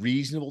and a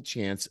reasonable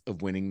chance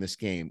of winning this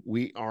game.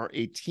 We are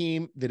a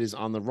team that is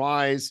on the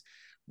rise.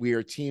 We are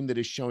a team that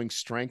is showing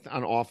strength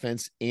on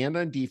offense and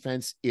on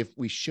defense. If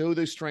we show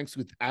those strengths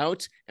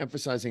without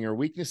emphasizing our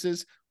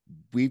weaknesses,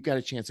 we've got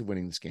a chance of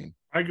winning this game.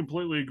 I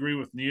completely agree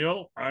with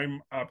Neil.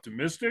 I'm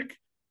optimistic.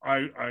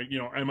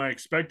 Am I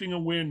expecting a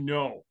win?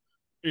 No.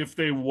 If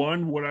they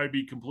won, would I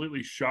be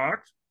completely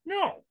shocked?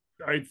 No.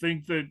 I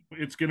think that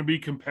it's going to be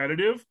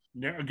competitive.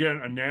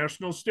 Again, a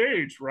national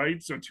stage,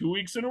 right? So 2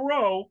 weeks in a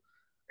row,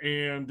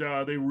 and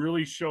they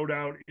really showed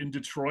out in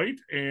Detroit.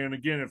 And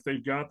again, if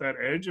they've got that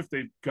edge, if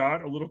they've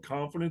got a little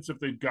confidence, if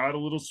they've got a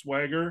little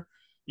swagger,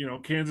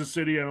 Kansas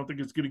City, I don't think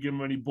it's going to give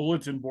them any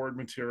bulletin board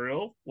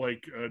material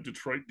like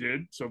Detroit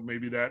did. So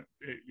maybe that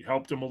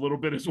helped them a little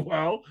bit as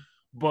well.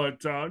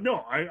 But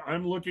no,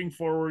 I'm looking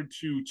forward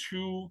to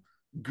 2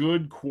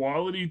 good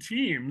quality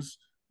teams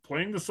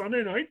playing the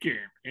Sunday night game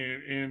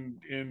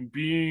and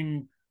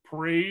being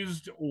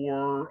praised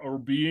or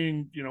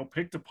being,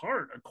 picked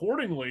apart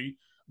accordingly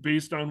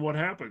based on what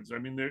happens. I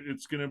mean,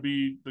 it's going to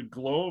be the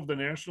glow of the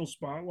national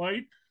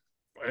spotlight,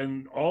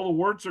 and all the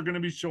warts are going to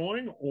be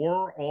showing,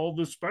 or all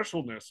the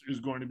specialness is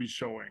going to be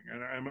showing.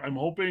 And I'm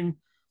hoping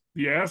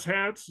the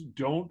asshats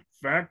don't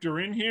factor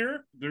in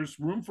here. There's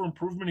room for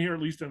improvement here,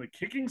 at least on the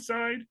kicking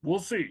side. We'll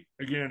see.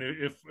 Again,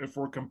 if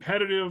we're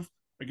competitive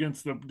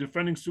against the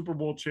defending Super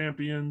Bowl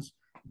champions,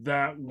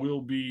 that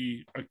will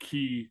be a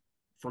key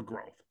for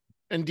growth.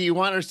 And do you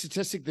want our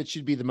statistic that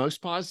should be the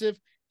most positive?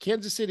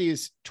 Kansas City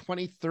is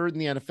 23rd in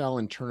the NFL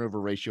in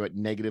turnover ratio at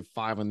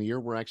 -5 on the year.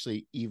 We're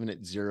actually even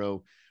at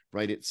 0,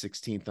 right at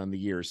 16th on the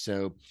year.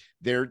 So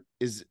theirs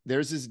is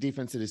a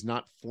defense that is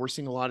not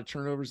forcing a lot of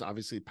turnovers.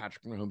 Obviously,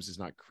 Patrick Mahomes is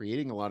not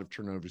creating a lot of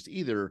turnovers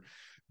either,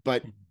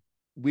 but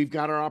we've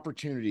got our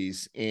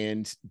opportunities,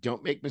 and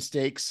don't make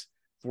mistakes.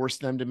 Force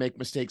them to make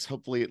mistakes,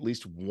 hopefully at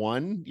least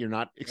one. You're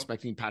not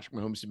expecting Patrick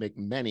Mahomes to make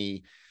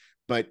many,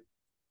 but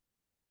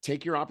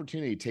take your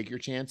opportunity, take your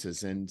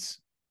chances, and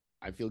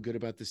I feel good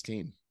about this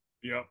team.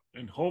 Yep,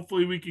 and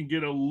hopefully we can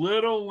get a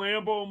little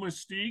Lambeau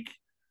mystique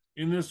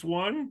in this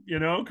one.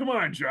 Come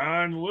on,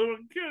 John.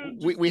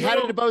 We had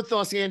it to both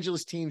Los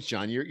Angeles teams,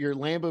 John. Your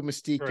Lambeau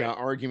mystique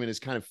argument has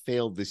kind of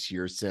failed this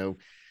year, so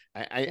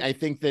I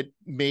think that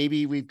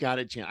maybe we've got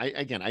a chance.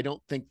 I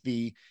don't think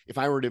if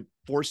I were to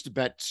force to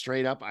bet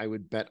straight up, I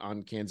would bet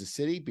on Kansas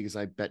City because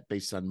I bet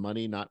based on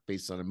money, not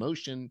based on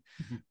emotion.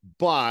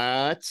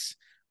 But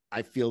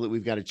I feel that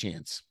we've got a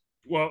chance.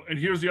 Well, and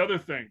here's the other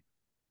thing.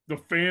 The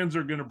fans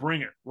are going to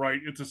bring it, right?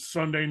 It's a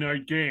Sunday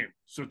night game.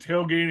 So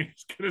tailgating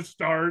is going to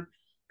start,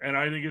 and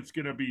I think it's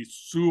going to be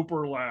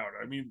super loud.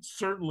 I mean,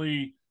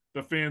 certainly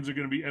the fans are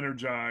going to be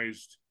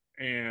energized.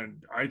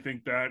 And I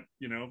think that,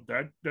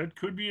 that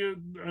could be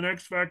an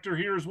X factor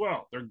here as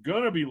well. They're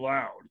going to be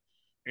loud.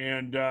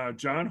 And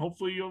John,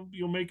 hopefully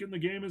you'll make it in the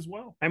game as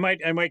well. I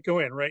might go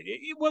in, right?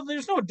 Well,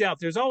 there's no doubt.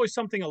 There's always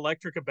something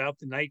electric about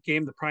the night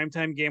game, the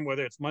primetime game,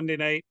 whether it's Monday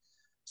night,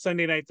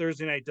 Sunday night,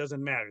 Thursday night,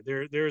 doesn't matter.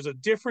 There's a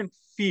different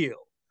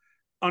feel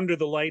under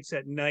the lights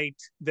at night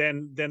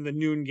than the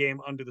noon game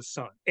under the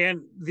sun.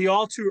 And the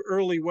all too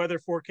early weather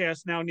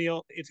forecast now,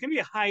 Neil, it's going to be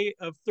a high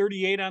of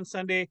 38 on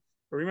Sunday.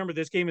 But remember,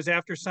 this game is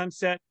after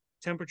sunset.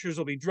 Temperatures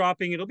will be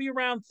dropping. It'll be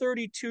around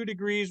 32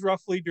 degrees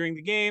roughly during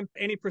the game.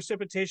 Any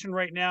precipitation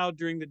right now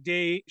during the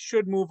day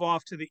should move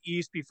off to the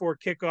east before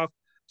kickoff.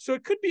 So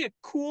it could be a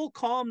cool,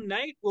 calm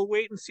night. We'll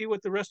wait and see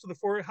what the rest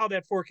of how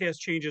that forecast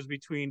changes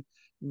between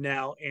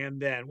now and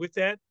then. With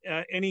that,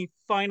 any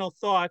final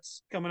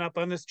thoughts coming up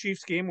on this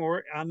Chiefs game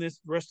or on this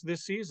rest of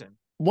this season?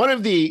 One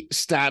of the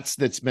stats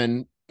that's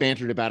been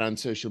bantered about on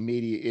social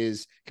media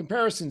is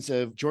comparisons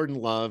of Jordan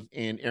Love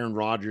and Aaron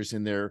Rodgers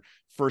in their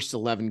first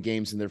 11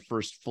 games in their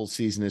first full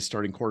season as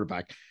starting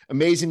quarterback.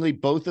 Amazingly,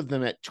 both of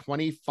them at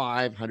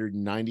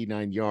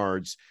 2,599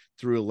 yards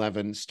through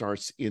 11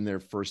 starts in their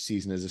first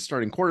season as a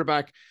starting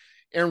quarterback.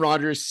 Aaron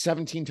Rodgers,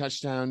 17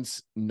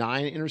 touchdowns,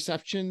 9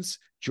 interceptions.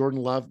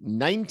 Jordan Love,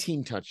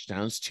 19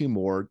 touchdowns, 2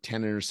 more,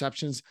 10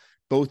 interceptions,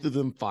 both of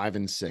them 5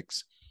 and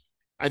 6.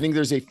 I think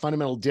there's a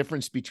fundamental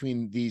difference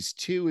between these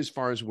two as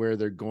far as where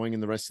they're going in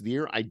the rest of the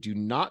year. I do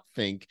not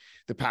think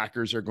the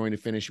Packers are going to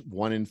finish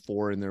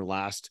 1-4 in their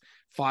last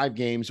 5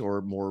 games,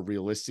 or more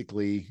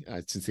realistically,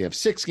 since they have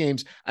 6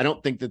 games, I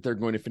don't think that they're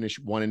going to finish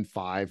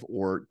 1-5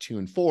 or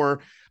 2-4.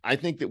 I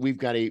think that we've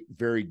got a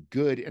very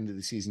good end of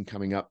the season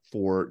coming up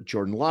for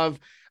Jordan Love.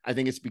 I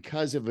think it's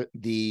because of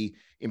the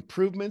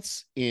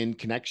improvements in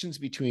connections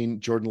between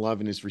Jordan Love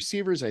and his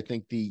receivers. I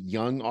think the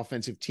young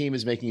offensive team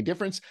is making a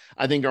difference.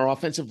 I think our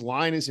offensive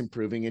line is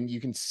improving, and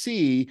you can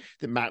see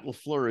that Matt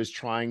LaFleur is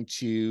trying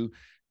to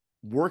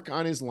work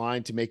on his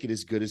line to make it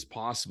as good as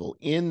possible.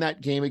 In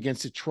that game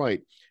against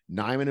Detroit,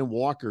 Nyman and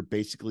Walker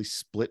basically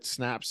split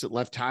snaps at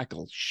left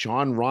tackle.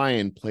 Sean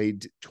Ryan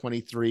played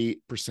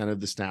 23% of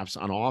the snaps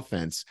on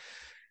offense.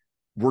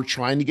 We're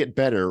trying to get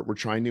better. We're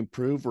trying to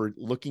improve. We're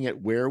looking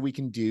at where we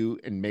can do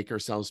and make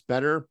ourselves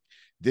better.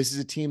 This is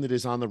a team that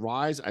is on the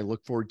rise. I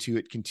look forward to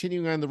it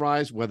continuing on the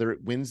rise, whether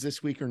it wins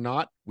this week or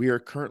not. We are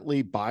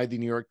currently, by the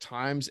New York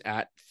Times,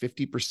 at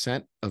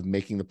 50% of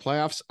making the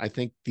playoffs. I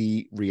think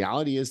the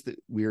reality is that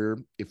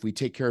if we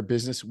take care of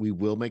business, we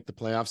will make the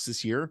playoffs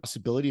this year.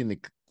 Possibility in the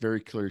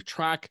very clear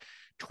track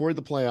toward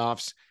the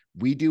playoffs.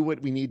 We do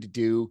what we need to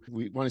do.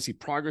 We want to see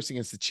progress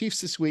against the Chiefs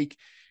this week,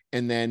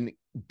 and then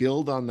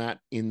build on that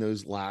in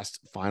those last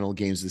final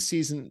games of the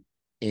season.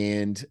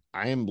 And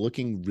I am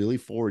looking really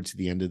forward to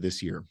the end of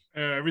this year.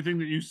 Everything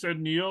that you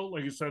said, Neil,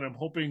 like I said, I'm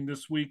hoping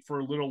this week for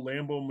a little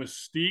Lambeau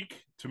mystique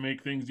to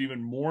make things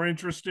even more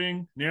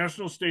interesting.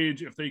 National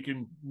stage, if they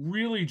can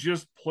really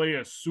just play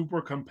a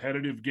super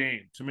competitive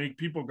game to make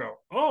people go,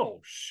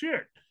 oh,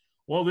 shit.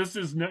 Well, this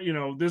is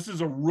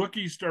a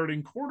rookie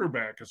starting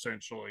quarterback,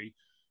 essentially.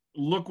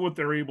 Look what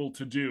they're able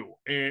to do.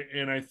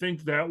 And I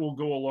think that will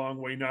go a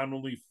long way, not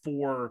only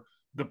for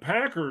the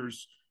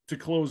Packers to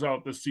close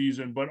out the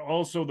season, but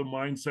also the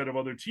mindset of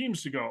other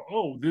teams to go,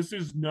 oh, this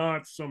is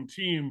not some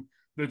team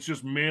that's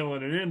just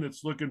mailing it in,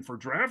 that's looking for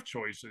draft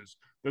choices,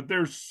 that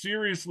they're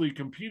seriously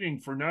competing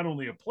for not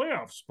only a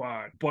playoff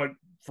spot, but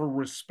for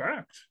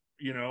respect,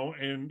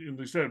 and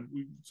they said,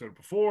 we said it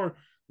before,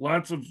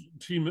 the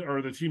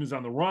team is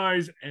on the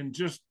rise, and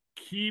just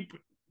keep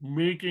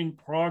making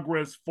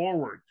progress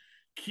forward.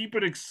 Keep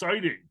it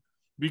exciting.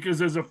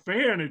 Because as a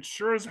fan, it's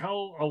sure as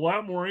hell a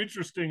lot more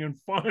interesting and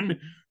fun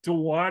to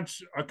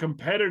watch a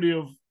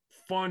competitive,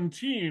 fun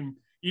team,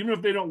 even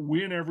if they don't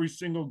win every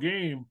single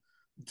game,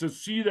 to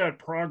see that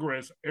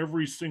progress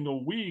every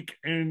single week.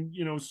 And,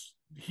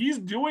 he's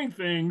doing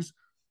things.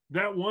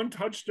 That one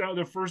touchdown,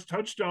 the first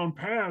touchdown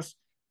pass,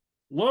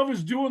 Love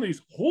is doing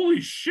these.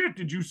 Holy shit,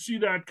 did you see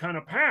that kind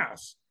of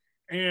pass?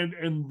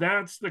 And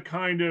that's the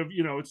kind of,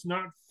 it's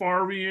not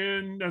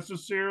Favre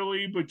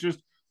necessarily, but just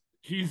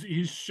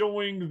he's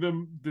showing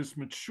them this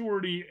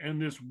maturity and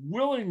this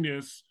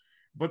willingness,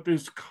 but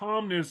this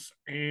calmness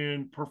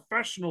and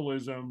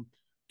professionalism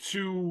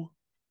to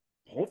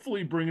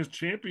hopefully bring us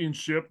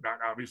championship, not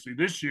obviously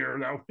this year,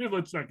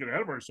 let's not get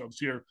ahead of ourselves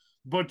here,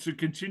 but to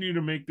continue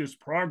to make this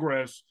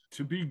progress,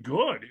 to be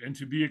good and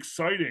to be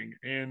exciting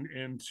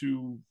and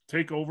to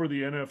take over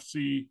the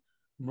NFC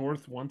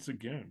North once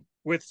again.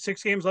 With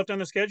 6 games left on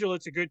the schedule,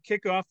 it's a good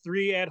kickoff,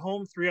 3 at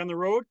home, 3 on the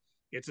road.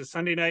 It's a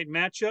Sunday night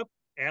matchup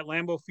at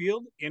Lambeau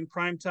Field in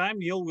prime time.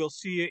 Neil, we'll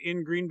see you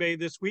in Green Bay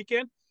this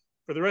weekend.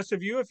 For the rest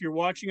of you, if you're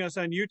watching us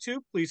on YouTube,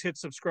 please hit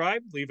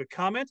subscribe, leave a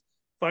comment,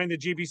 find the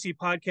GBC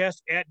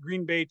podcast at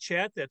Green Bay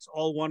Chat. That's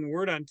all one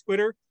word on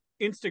Twitter,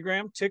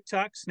 Instagram,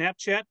 TikTok,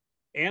 Snapchat,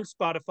 and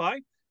Spotify.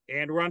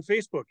 And we're on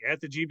Facebook at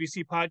the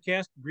GBC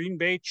podcast, Green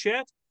Bay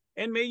Chat.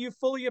 And may you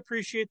fully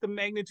appreciate the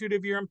magnitude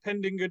of your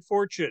impending good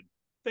fortune.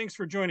 Thanks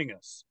for joining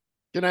us.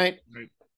 Good night. Right.